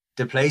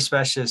the play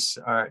specialists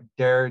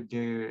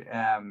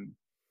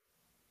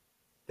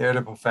they're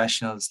the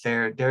professionals.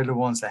 They're the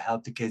ones that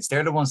help the kids.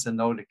 They're the ones that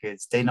know the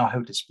kids. They know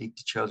how to speak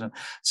to children.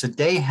 So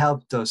they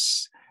helped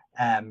us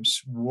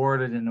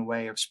word it in a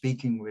way of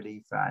speaking with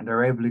Aoife, and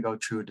they're able to go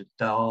through the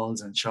dolls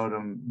and show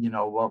them,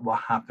 what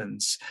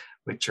happens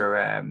with your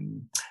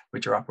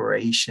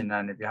operation,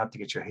 and if you have to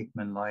get your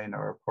Hickman line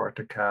or a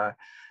Portica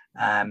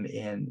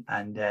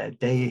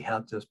they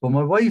helped us. But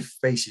my wife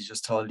basically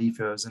just told Aoife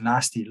it was a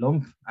nasty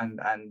lump, and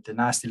the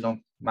nasty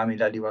lump, Mommy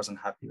Daddy wasn't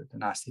happy with the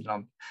nasty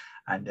lump,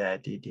 and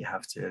they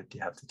have to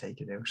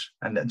take it out,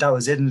 and that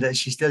was it. And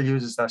she still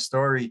uses that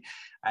story,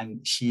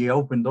 and she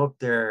opened up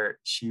there.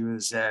 She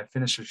was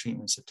finished her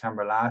treatment in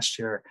September last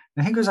year,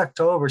 and I think it was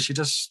October.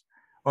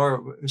 Or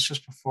it was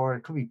just before,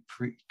 it could be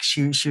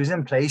she was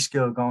in play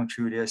school going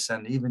through this,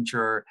 and even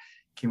through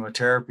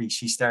chemotherapy,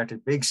 she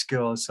started big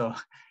school. So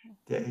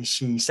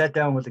she sat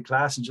down with the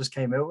class and just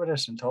came out with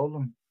it and told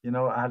them,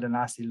 I had a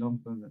nasty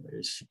lump, and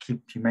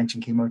she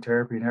mentioned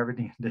chemotherapy and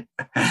everything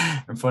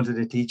in front of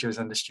the teachers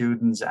and the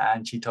students,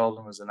 and she told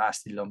them it was a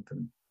nasty lump,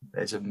 and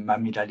as a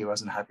Mommy Daddy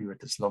wasn't happy with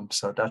this lump.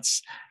 So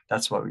that's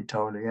what we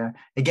told her. Yeah.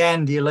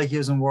 Again, do you like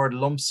using the word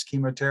lumps,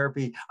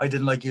 chemotherapy? I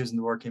didn't like using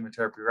the word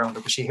chemotherapy around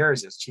her, but she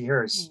hears it. She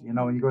hears,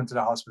 when you go into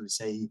the hospital,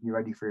 say, you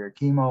ready for your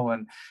chemo?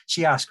 And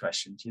she asks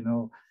questions,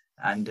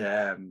 And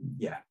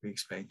we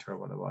explained to her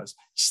what it was.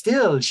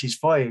 Still, she's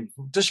 5.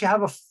 Does she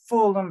have a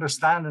full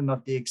understanding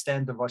of the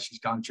extent of what she's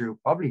gone through?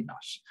 Probably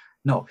not.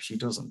 No, she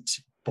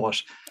doesn't.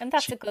 And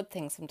that's a good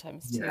thing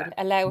sometimes, to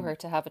allow her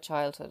to have a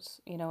childhood,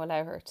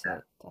 allow her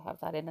to have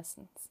that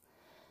innocence.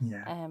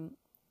 Yeah.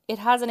 It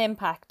has an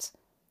impact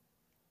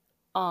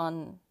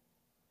on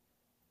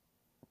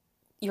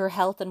your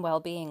health and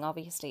well-being,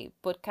 obviously,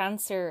 but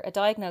a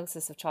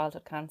diagnosis of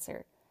childhood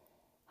cancer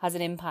has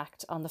an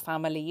impact on the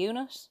family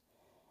unit.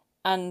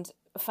 And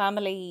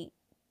family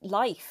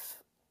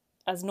life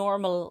as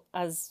normal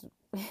as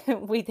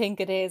we think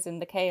it is in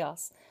the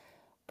chaos.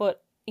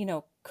 But,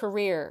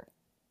 career,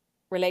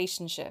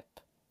 relationship,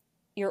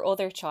 your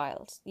other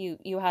child,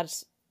 you had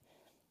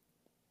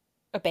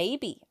a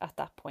baby at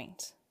that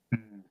point.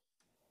 Mm.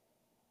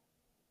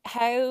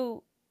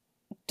 How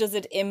does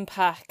it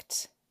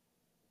impact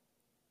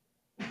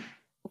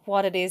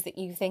what it is that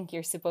you think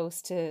you're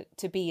supposed to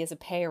be as a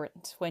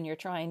parent when you're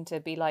trying to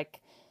be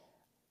like,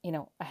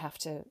 I have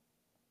to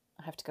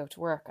go to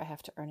work, I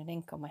have to earn an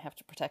income, I have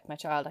to protect my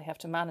child, I have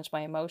to manage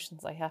my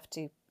emotions, I have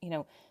to,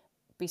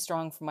 be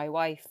strong for my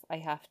wife, I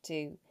have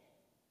to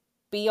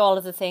be all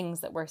of the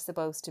things that we're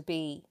supposed to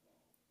be,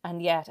 and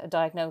yet a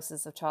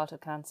diagnosis of childhood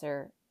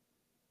cancer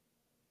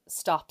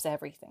stops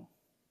everything.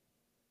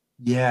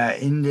 Yeah,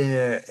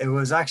 it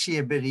was actually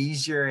a bit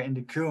easier in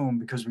the Coombe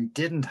because we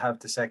didn't have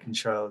the second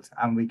child,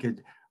 and we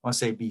could, I'll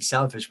say, be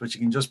selfish, but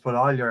you can just put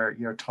all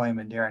your time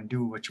in there and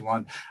do what you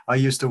want. I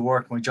used to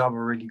work, my job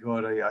were really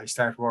good. I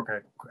started work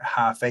at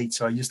 8:30,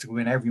 so I used to go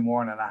in every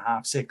morning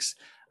at 6:30.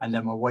 And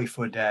then my wife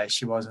would,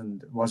 she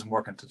wasn't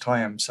working at the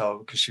time, so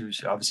because she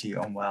was obviously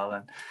unwell,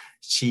 and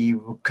she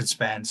could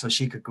spend, so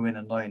she could go in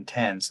at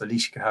 9:10, so at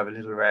least she could have a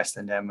little rest.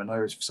 And then when I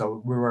was, so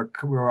we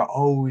were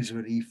always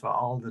with Aoife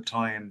all the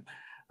time,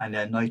 and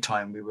then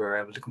nighttime we were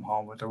able to come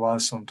home. But there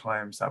was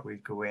sometimes that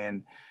we'd go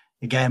in.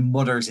 Again,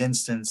 mother's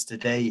instance, the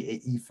day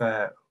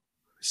Aoife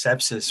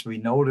sepsis, we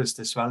noticed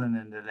the swelling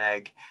in the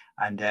leg,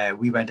 and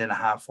we went in at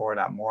 4:30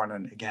 that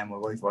morning. Again, my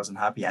wife wasn't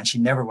happy, and she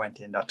never went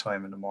in that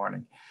time in the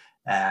morning.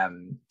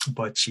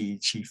 But she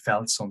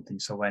felt something,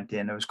 so went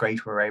in. It was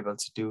great we were able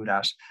to do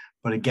that.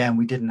 But again,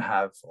 we didn't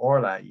have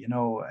Orla,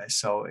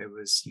 so it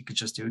was, you could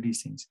just do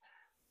these things.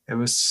 It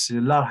was a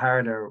lot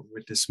harder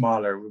with the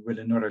smaller, with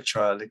another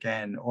child.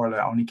 Again,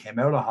 Orla only came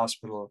out of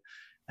hospital.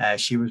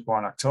 She was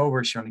born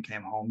October. She only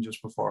came home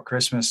just before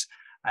Christmas.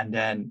 And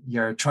then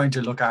you're trying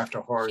to look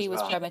after her She as was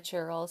well.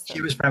 premature also.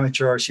 She was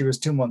premature. She was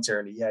 2 months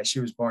early. Yeah, she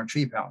was born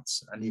 3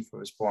 pounds. And Aoife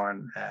was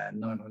born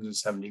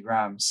 970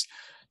 grams.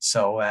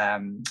 So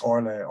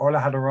Orla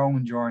had her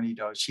own journey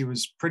though. She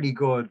was pretty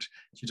good.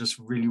 She just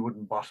really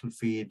wouldn't bottle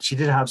feed. She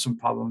did have some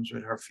problems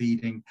with her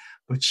feeding,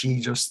 but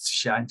she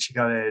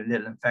got a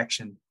little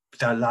infection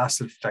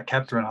that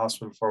kept her in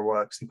hospital for a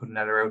while because they couldn't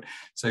let her out.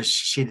 So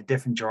she had a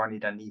different journey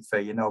than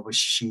Aoife, but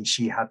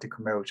she had to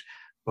come out.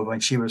 But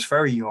when she was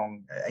very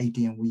young,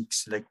 18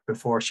 weeks, like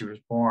before she was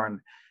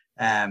born,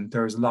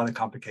 there was a lot of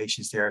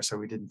complications there. So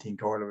we didn't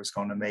think Orla was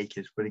going to make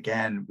it. But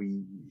again,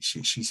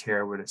 she's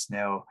here with us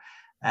now.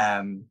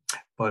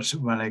 But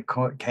when it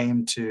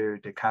came to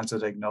the cancer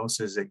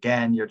diagnosis,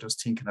 again, you're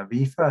just thinking of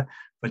Aoife,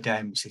 but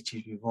then we said,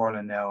 she's with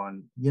Orla now.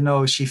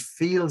 And, she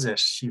feels it.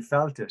 She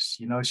felt it.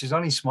 She's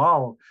only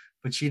small,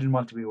 but she didn't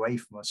want to be away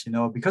from us,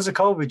 because of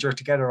COVID, you're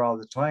together all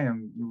the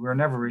time. We were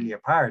never really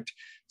apart.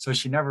 So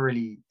she never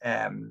really,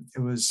 it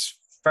was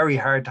very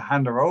hard to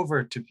hand her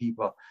over to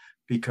people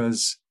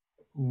because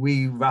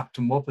we wrapped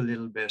them up a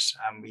little bit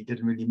and we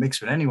didn't really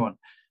mix with anyone.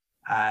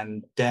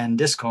 And then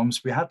this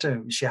comes,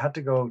 she had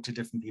to go to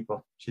different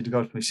people. She had to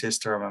go to my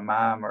sister or my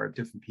mom or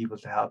different people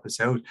to help us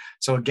out.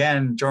 So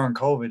again, during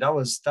COVID,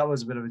 that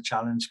was a bit of a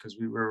challenge because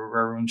we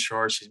were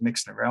unsure. She's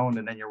mixing around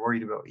and then you're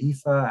worried about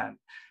Aoife. And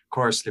of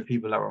course, the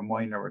people that were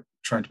minor were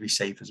trying to be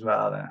safe as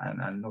well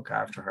and look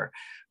after her.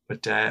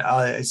 But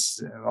I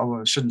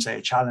shouldn't say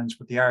a challenge,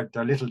 but there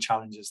are little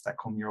challenges that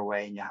come your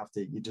way and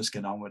you just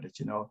get on with it.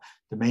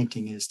 The main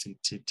thing is to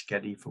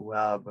get Aoife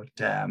well.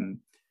 But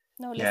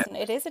no, listen,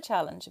 it is a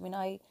challenge. I mean,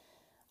 I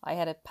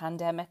had a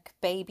pandemic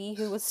baby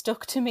who was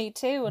stuck to me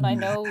too. And I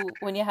know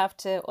when you have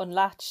to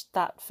unlatch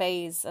that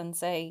phase and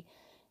say,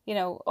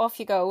 off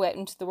you go out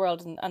into the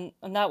world.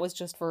 And that was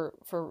just for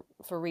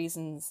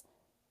reasons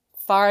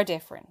far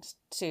different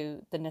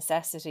to the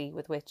necessity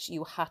with which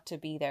you had to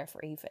be there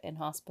for Aoife in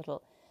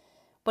hospital.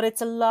 But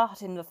it's a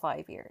lot in the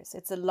 5 years.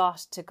 It's a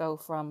lot to go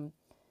from,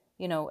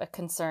 a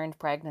concerned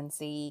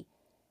pregnancy,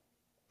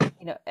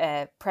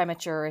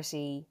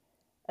 prematurity,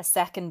 a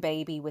second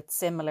baby with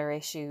similar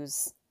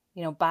issues,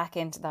 back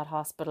into that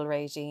hospital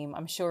regime.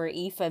 I'm sure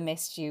Aoife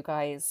missed you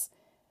guys,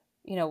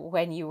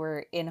 when you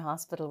were in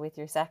hospital with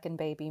your second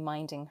baby,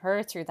 minding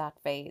her through that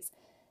phase.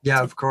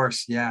 Yeah, of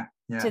course. Yeah.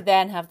 To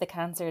then have the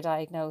cancer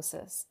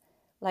diagnosis.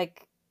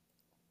 Like,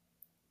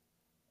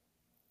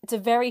 it's a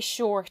very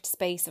short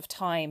space of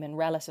time in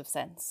relative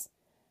sense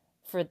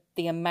for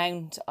the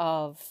amount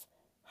of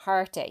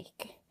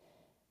heartache.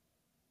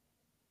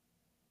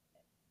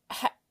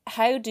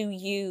 How do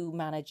you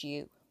manage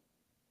you?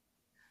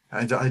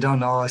 I don't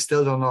know. I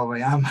still don't know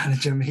if I am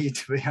managing me,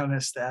 to be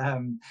honest.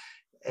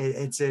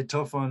 It's a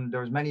tough one.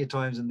 There was many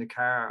times in the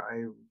car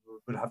I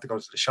would have to go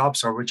to the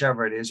shops or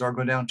whichever it is, or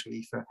go down to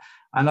Aoife,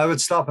 and I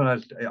would stop and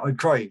I'd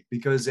cry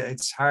because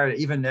it's hard.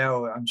 Even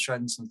now, I'm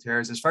shedding some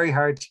tears. It's very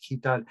hard to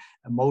keep that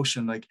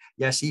emotion. Like,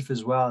 yes, Aoife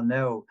as well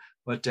now,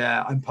 but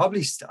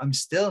I'm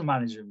still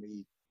managing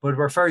me. But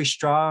we're very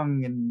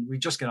strong and we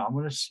just get on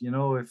with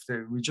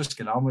it. We just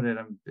get on with it,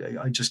 and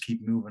I just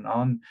keep moving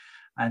on.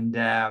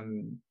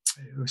 and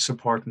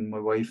supporting my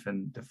wife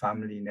and the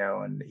family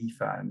now and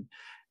Aoife.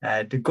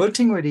 And the good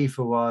thing with Aoife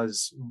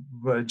was,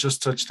 well,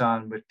 just touched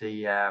on with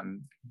the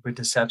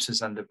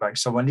sepsis and the back.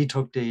 So when he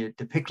took the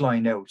PICC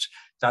line out,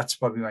 that's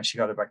probably when she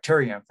got a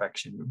bacteria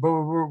infection.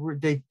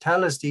 But they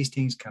tell us these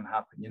things can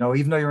happen. You know,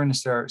 even though you're in a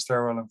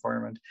sterile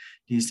environment,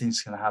 these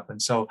things can happen.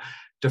 So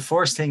the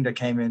first thing that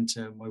came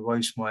into my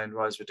wife's mind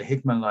was with the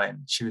Hickman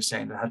line. She was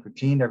saying it had to be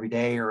cleaned every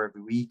day or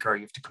every week, or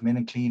you have to come in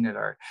and clean it.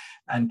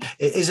 And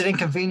is it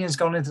inconvenience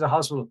going into the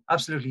hospital?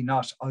 Absolutely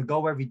not. I'll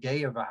go every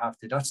day if I have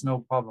to. That's no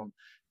problem.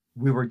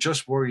 We were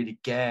just worried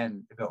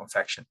again about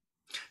infection.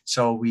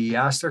 So we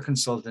asked our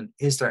consultant,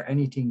 is there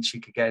anything she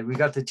could get? We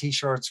got the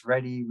T-shirts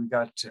ready. We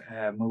got,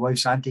 my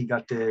wife's auntie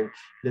got the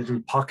little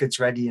pockets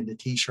ready in the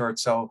T-shirt.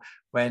 So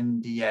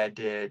when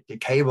the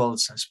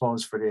cables, I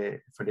suppose, for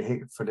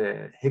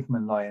the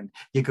Hickman line,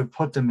 you could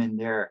put them in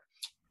there.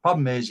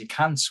 Problem is you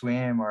can't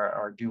swim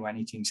or do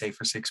anything, say,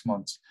 for 6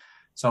 months.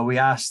 So we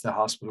asked the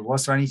hospital,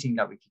 was there anything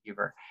that we could give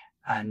her?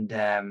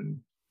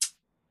 And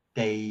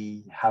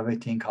they have a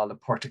thing called a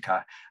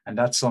Portica, and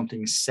that's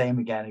something same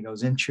again. It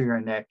goes in through your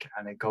neck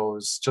and it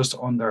goes just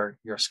under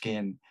your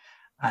skin,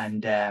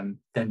 and then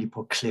they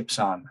put clips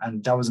on.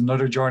 And that was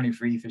another journey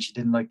for Aoife. She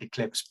didn't like the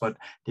clips, but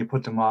they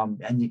put them on,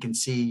 and you can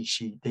see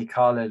they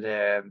call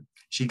it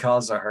she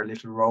calls it her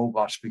little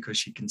robot because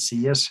she can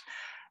see it.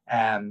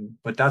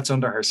 But that's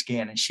under her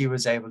skin, and she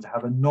was able to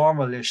have a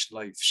normal-ish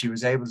life. She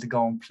was able to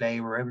go and play.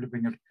 We were able to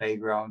bring her to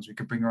playgrounds. We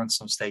could bring her on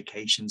some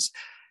staycations.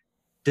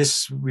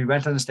 We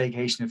went on a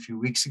staycation a few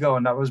weeks ago,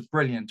 and that was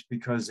brilliant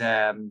because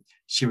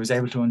she was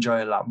able to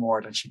enjoy a lot more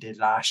than she did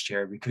last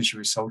year because she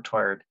was so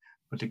tired.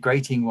 But the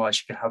great thing was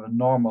she could have a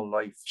normal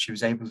life. She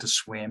was able to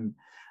swim,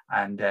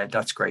 and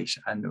that's great.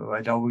 And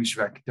I'd always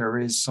reckon there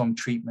is some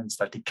treatments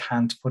that they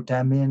can't put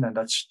them in, and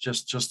that's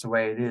just the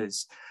way it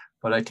is.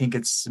 But I think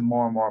it's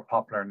more and more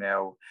popular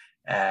now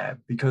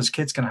because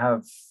kids can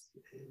have,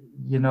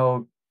 you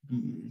know,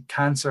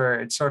 cancer.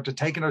 It's sort of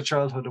taking our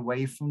childhood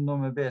away from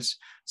them a bit.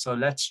 So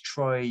let's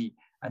try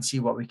and see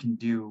what we can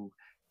do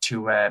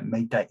to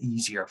make that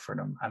easier for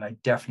them. And I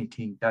definitely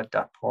think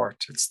that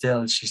port, it's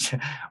still,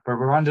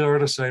 we're on the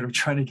other side of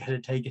trying to get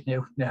it taken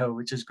out now,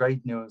 which is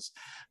great news.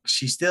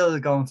 She's still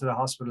going to the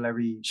hospital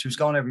she was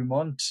going every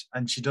month,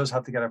 and she does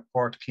have to get her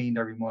port cleaned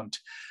every month.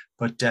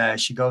 But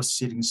she goes to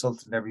see the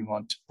consultant every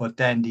month. But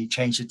then they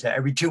changed it to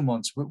every 2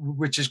 months,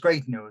 which is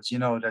great news, you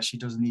know, that she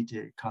doesn't need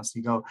to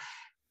constantly go.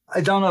 I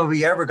don't know if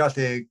we ever got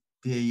the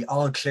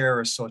all clear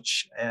as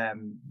such.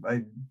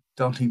 I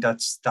don't think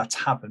that's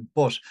happened.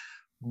 But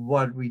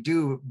what we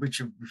do,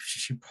 which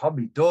she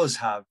probably does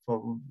have, but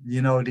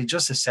you know, they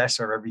just assess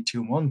her every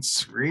 2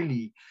 months,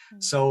 really.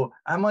 Mm. So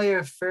am I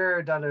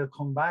afraid that it'll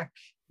come back?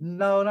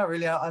 No, not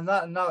really. I'm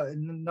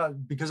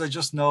not because I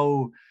just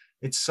know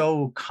it's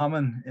so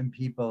common in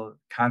people,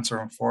 cancer,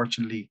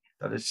 unfortunately,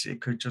 that it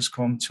could just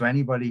come to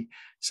anybody.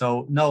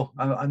 So no,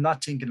 I'm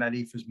not thinking that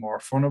Aoife is more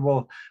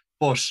vulnerable.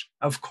 But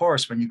of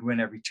course, when you go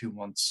in every 2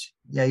 months,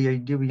 yeah, you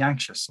do be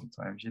anxious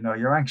sometimes. You know,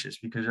 you're anxious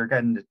because you're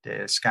getting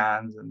the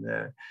scans and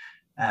the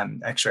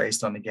x-rays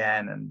done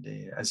again.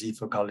 And as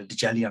Aoife called it, the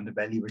jelly on the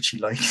belly, which she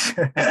likes.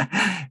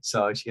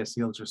 So she gets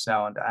the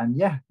ultrasound. And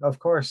yeah, of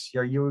course,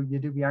 you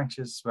do be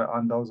anxious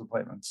on those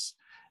appointments.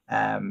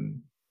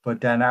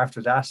 But then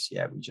after that,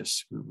 yeah,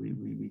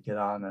 we get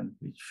on, and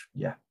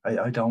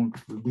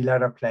we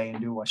let her play and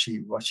do what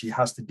she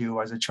has to do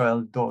as a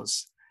child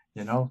does.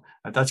 You know,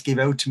 if that's give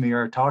out to me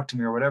or talk to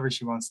me or whatever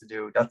she wants to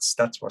do,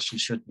 that's what she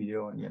should be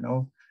doing, you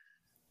know.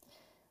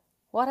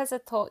 What has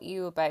it taught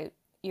you about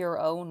your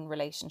own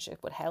relationship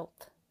with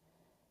health?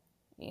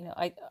 You know,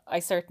 I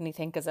certainly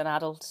think as an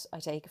adult, I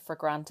take it for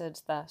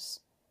granted that,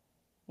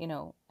 you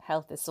know,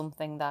 health is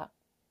something that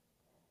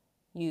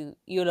you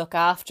look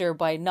after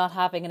by not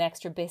having an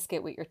extra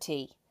biscuit with your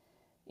tea.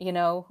 You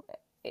know,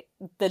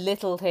 the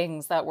little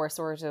things that we're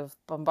sort of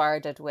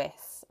bombarded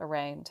with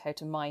around how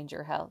to mind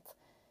your health.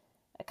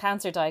 A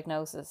cancer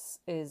diagnosis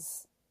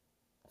is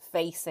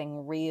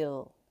facing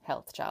real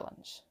health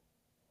challenge.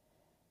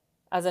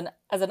 As an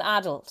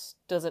adult,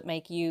 does it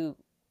make you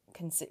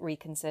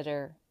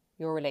reconsider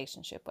your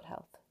relationship with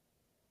health?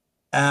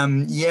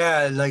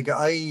 Yeah, like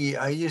I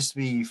used to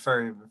be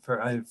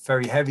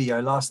very heavy. I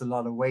lost a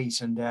lot of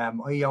weight, and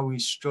I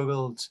always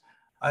struggled.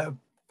 I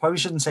probably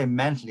shouldn't say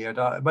mentally.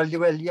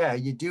 Well, yeah,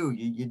 you do.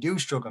 You do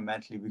struggle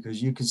mentally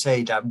because you could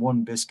say that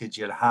one biscuit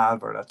you'll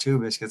have or that 2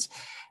 biscuits.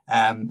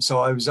 So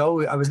I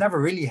was never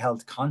really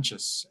health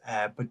conscious,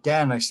 but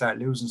then I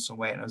started losing some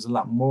weight and I was a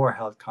lot more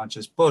health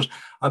conscious. But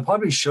I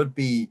probably should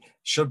be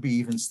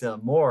even still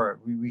more.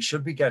 We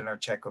should be getting our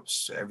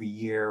checkups every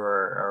year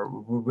or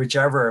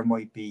whichever it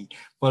might be.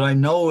 But I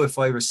know if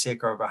I was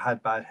sick or if I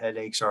had bad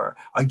headaches or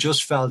I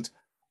just felt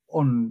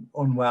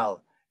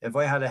unwell, if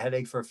I had a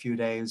headache for a few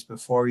days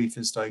before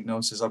Aoife's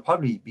diagnosis, I'll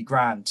probably be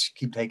grand,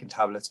 keep taking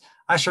tablets.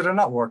 Actually, they're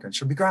not working.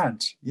 She'll be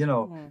grand. You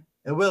know,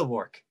 It will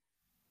work.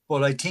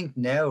 But I think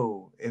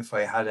now if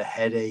I had a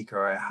headache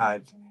or I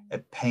had a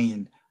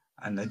pain,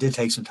 and I did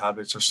take some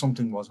tablets or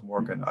something wasn't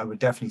working, I would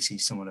definitely see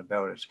someone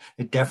about it.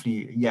 It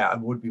definitely, yeah, I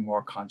would be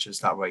more conscious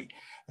that way.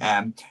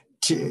 Um,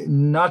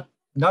 not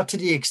to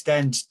the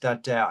extent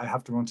that I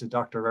have to run to the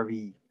doctor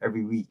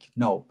every week.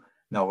 No,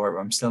 no,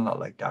 I'm still not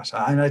like that.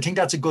 And I think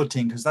that's a good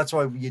thing, because that's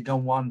what you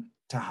don't want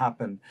to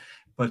happen.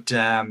 But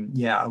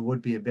yeah, I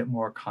would be a bit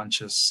more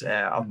conscious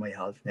of my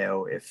health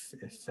now if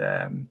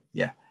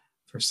yeah,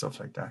 for stuff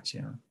like that,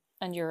 you know.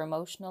 And your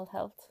emotional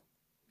health?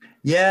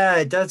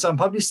 Yeah, that's, I'm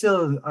probably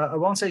still, I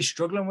won't say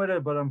struggling with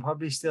it, but I'm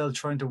probably still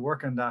trying to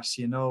work on that,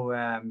 you know.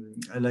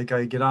 Like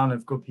I get on,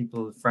 I've got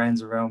people,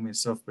 friends around me and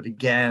stuff, but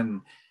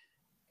again,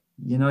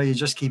 you know, you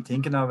just keep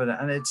thinking of it.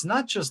 And it's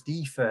not just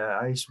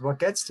Aoife. What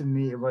gets to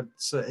me,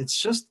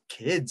 it's just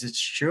kids, it's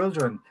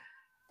children.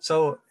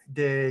 So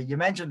you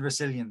mentioned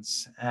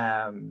resilience.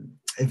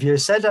 If you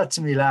said that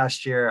to me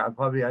last year, I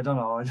don't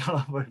know, if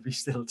I'd be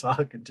still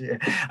talking to you.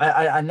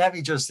 And let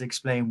me just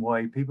explain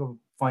why people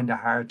find it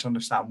hard to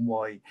understand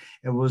why.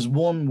 It was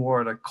one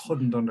word I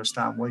couldn't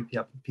understand why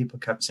people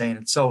kept saying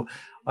it. So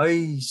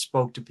I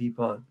spoke to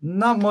people,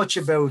 not much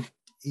about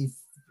if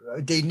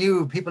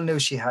people knew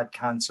she had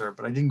cancer,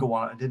 but I didn't go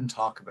on. I didn't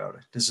talk about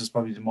it. This is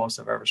probably the most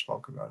I've ever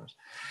spoke about it.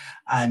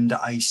 And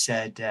I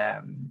said,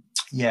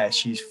 yeah,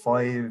 she's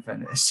 5.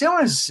 And as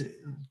soon as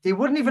they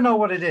wouldn't even know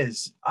what it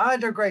is,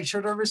 they're great.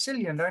 Sure, they're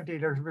resilient, aren't they?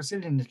 They're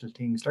resilient little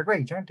things. They're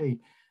great, aren't they?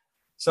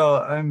 So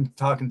I'm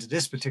talking to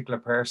this particular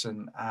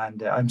person,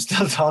 and I'm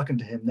still talking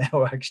to him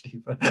now,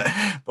 actually.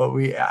 But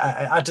we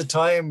at the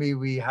time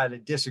we had a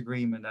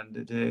disagreement,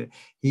 and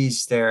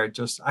he's there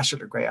just, sure,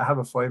 they're great. I have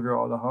a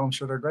 5-year-old at home.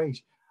 Sure, they're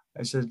great.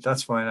 I said,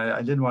 that's fine.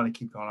 I didn't want to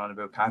keep going on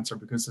about cancer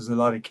because there's a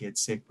lot of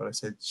kids sick, but I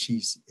said,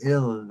 she's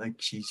ill, like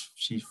she's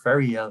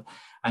very ill.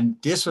 And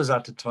this was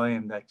at the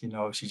time that, you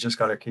know, she just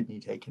got her kidney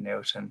taken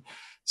out. And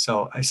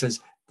so I says,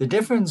 the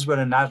difference with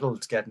an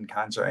adult getting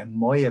cancer, in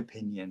my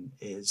opinion,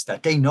 is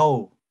that they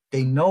know,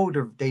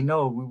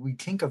 we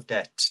think of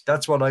death.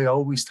 That's what I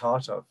always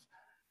thought of.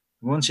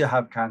 Once you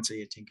have cancer,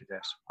 you think of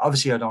death.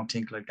 Obviously, I don't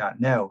think like that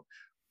now.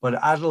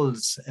 But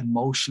adults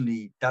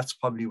emotionally, that's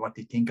probably what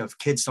they think of.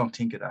 Kids don't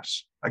think of that.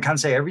 I can't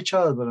say every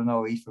child, but I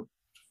know Aoife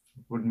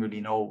wouldn't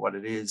really know what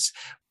it is.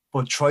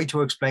 But try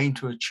to explain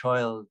to a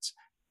child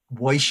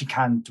why she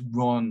can't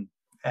run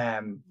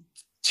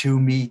 2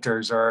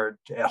 meters or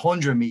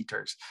 100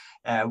 meters,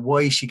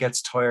 why she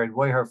gets tired,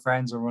 why her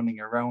friends are running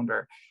around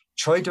her.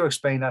 Try to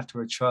explain that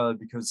to a child,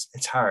 because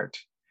it's hard.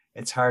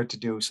 It's hard to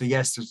do. So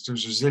yes,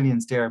 there's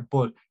resilience there,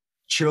 but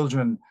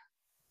children,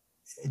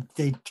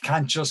 they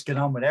can't just get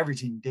on with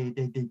everything. They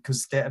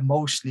because they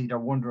emotionally, they're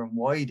wondering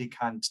why they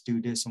can't do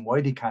this and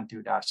why they can't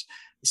do that.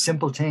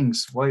 Simple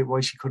things,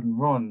 why she couldn't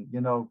run, you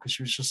know, because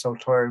she was just so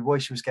tired, why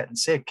she was getting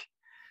sick.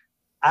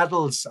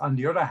 Adults, on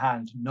the other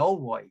hand, know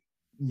why,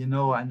 you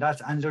know, and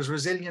there's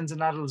resilience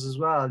in adults as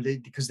well.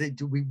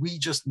 We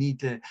just need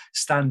to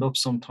stand up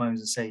sometimes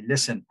and say,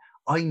 listen,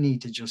 I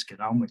need to just get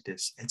on with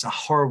this. It's a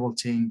horrible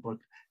thing, but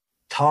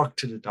talk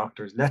to the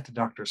doctors, let the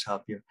doctors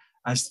help you.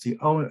 As the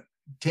only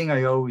thing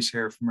I always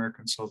hear from our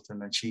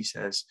consultant, and she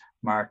says,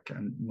 Mark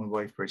and my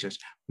wife Bridget,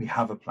 we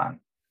have a plan.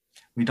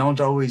 We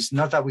don't always,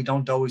 not that we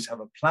don't always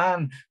have a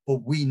plan,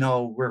 but we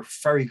know, we're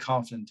very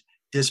confident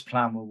this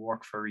plan will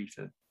work for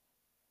Aoife.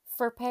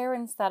 For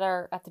parents that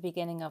are at the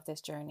beginning of this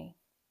journey,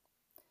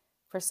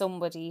 for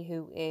somebody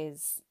who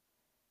is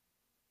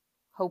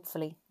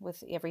hopefully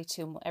with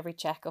every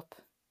checkup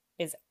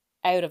is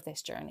out of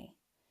this journey,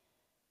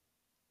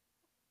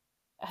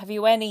 have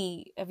you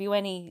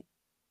any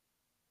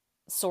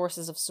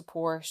sources of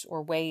support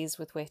or ways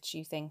with which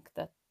you think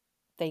that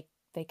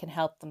they can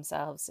help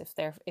themselves if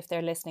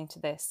they're listening to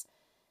this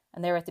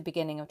and they're at the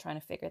beginning of trying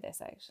to figure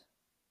this out?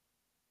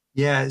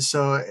 Yeah,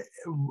 so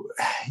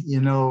you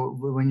know,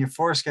 when you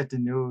first get the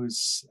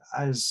news,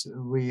 I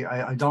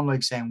don't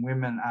like saying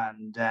women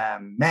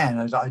and men.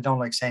 I don't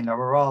like saying that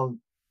we're all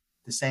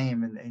the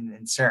same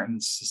in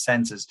certain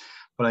senses,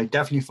 but I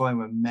definitely find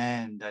with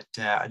men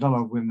that I don't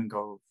know if women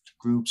go to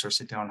groups or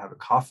sit down and have a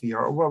coffee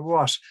or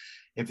what.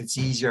 If it's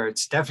easier,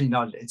 it's definitely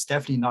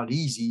not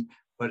easy.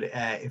 But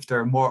if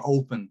they're more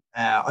open,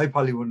 I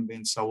probably wouldn't have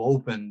been so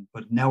open,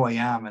 but now I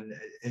am. And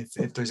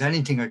if there's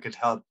anything I could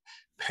help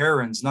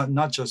parents,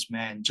 not just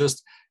men,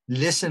 just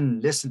listen,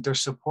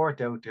 there's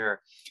support out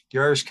there. The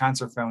Irish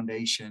Cancer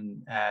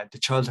Foundation, the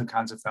Childhood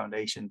Cancer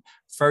Foundation,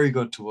 very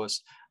good to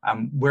us.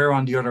 We're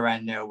on the other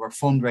end now, we're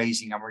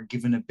fundraising and we're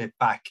giving a bit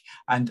back.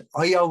 And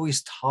I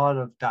always thought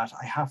of that,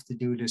 I have to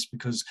do this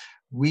because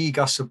we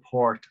got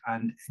support,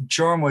 and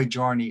during my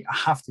journey, I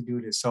have to do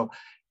this. So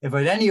if I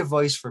had any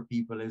advice for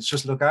people, is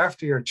just look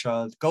after your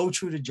child, go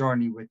through the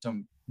journey with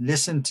them,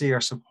 listen to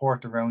your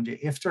support around you.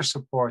 If there's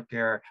support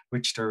there,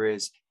 which there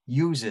is,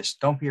 use it.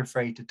 Don't be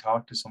afraid to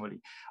talk to somebody.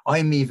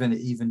 I'm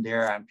even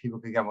there, and people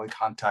can get my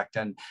contact.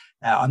 And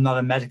I'm not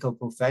a medical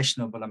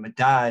professional, but I'm a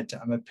dad,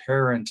 I'm a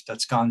parent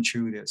that's gone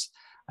through this.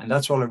 And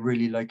that's what I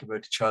really like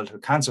about the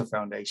Childhood Cancer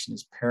Foundation,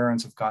 is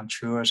parents have gone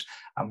through it,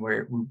 and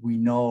we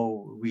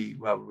know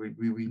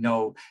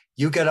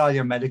you get all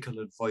your medical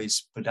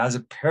advice, but as a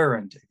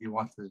parent, if you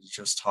wanted to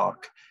just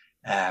talk,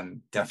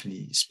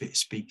 definitely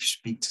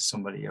speak to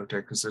somebody out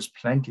there, because there's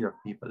plenty of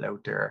people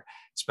out there,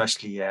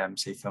 especially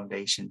say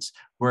foundations,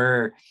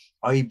 where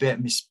I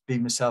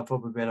beat myself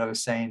up a bit. I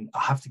was saying I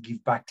have to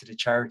give back to the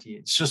charity.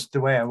 It's just the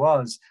way I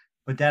was.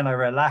 But then I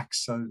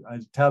relax. So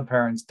I tell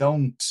parents,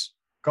 don't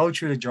go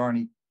through the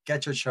journey,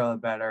 get your child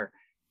better,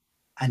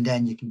 and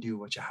then you can do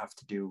what you have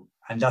to do.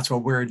 And that's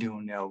what we're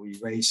doing now. We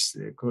raise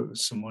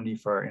some money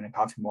for In a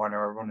Coffee Morning,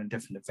 or running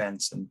different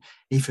events. And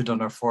Aoife done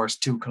their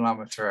first 2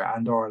 kilometre,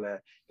 and Orla,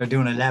 they're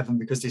doing 11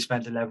 because they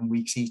spent 11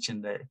 weeks each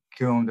in the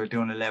Coombe. They're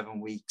doing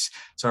 11 weeks.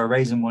 So we're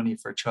raising money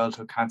for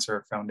Childhood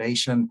Cancer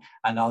Foundation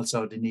and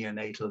also the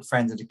neonatal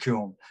Friends of the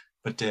Coombe.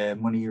 But the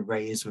money you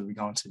raise will be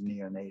going to the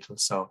neonatal.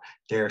 So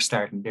they're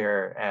starting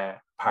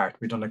their part.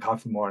 We've done a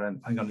coffee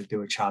morning. I'm going to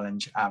do a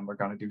challenge, and we're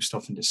going to do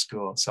stuff in the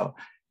school. So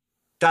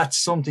that's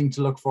something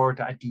to look forward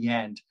to at the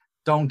end.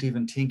 Don't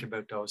even think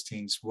about those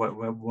things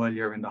while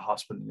you're in the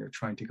hospital and you're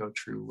trying to go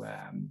through.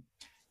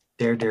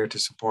 They're there to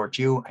support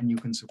you, and you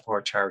can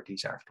support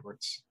charities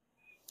afterwards.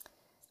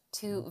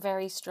 2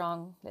 very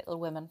strong little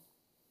women.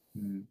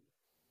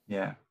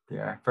 Yeah, they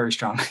are very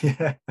strong.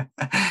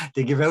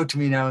 They give out to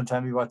me now and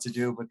tell me what to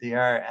do, but they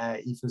are.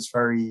 Aoife's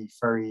very,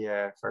 very,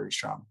 very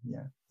strong.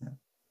 Yeah.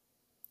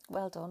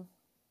 Well done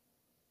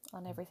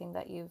on everything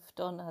that you've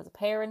done as a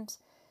parent,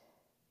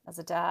 as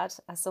a dad,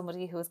 as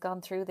somebody who has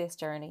gone through this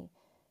journey.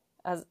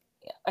 As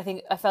I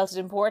think I felt it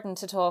important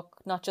to talk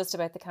not just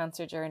about the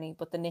cancer journey,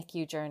 but the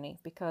NICU journey,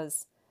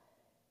 because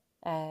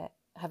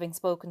having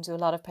spoken to a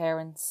lot of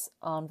parents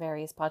on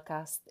various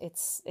podcasts,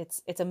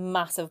 it's a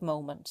massive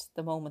moment,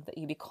 the moment that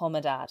you become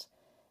a dad.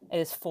 It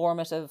is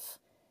formative.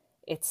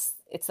 It's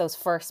those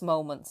first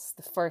moments,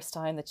 the first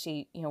time that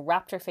she,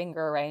 wrapped her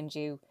finger around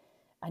you,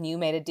 and you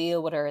made a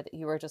deal with her that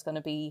you were just going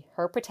to be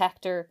her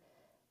protector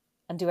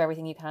and do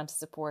everything you can to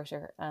support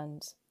her.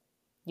 And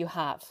you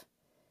have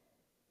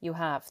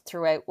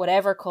throughout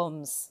whatever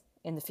comes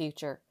in the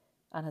future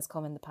and has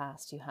come in the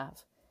past. You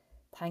have.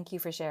 Thank you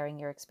for sharing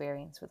your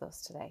experience with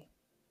us today.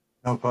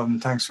 No problem.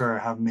 Thanks for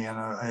having me. And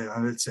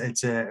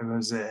it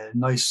was a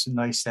nice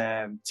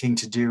thing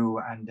to do,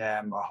 and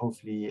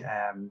hopefully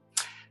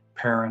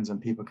parents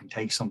and people can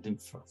take something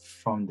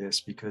from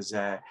this, because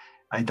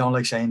I don't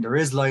like saying there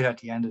is light at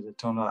the end of the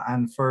tunnel.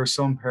 And for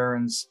some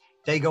parents,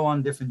 they go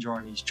on different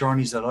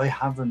journeys that I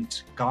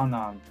haven't gone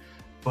on.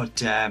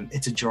 But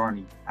it's a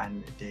journey,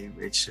 and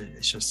it's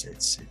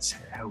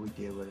how we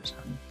deal with it,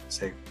 and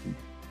say we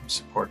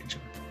support each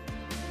other.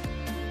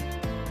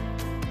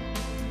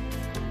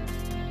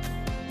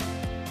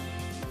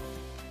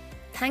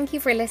 Thank you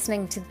for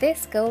listening to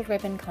this Gold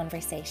Ribbon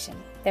conversation.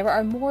 There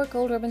are more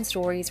Gold Ribbon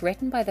stories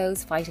written by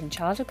those fighting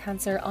childhood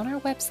cancer on our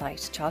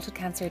website,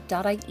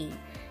 childhoodcancer.ie,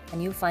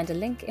 and you'll find a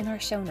link in our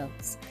show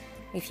notes.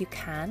 If you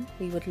can,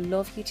 we would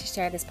love you to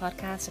share this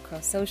podcast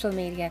across social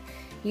media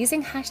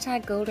using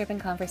hashtag Gold Ribbon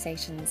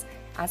Conversations,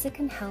 as it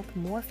can help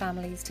more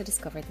families to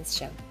discover this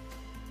show.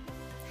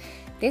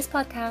 This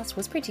podcast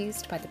was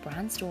produced by the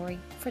Brand Story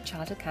for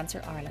Childhood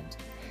Cancer Ireland,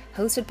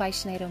 hosted by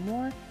Sinead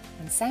O'Moore,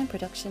 and sound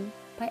production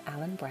by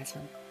Alan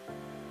Breslin.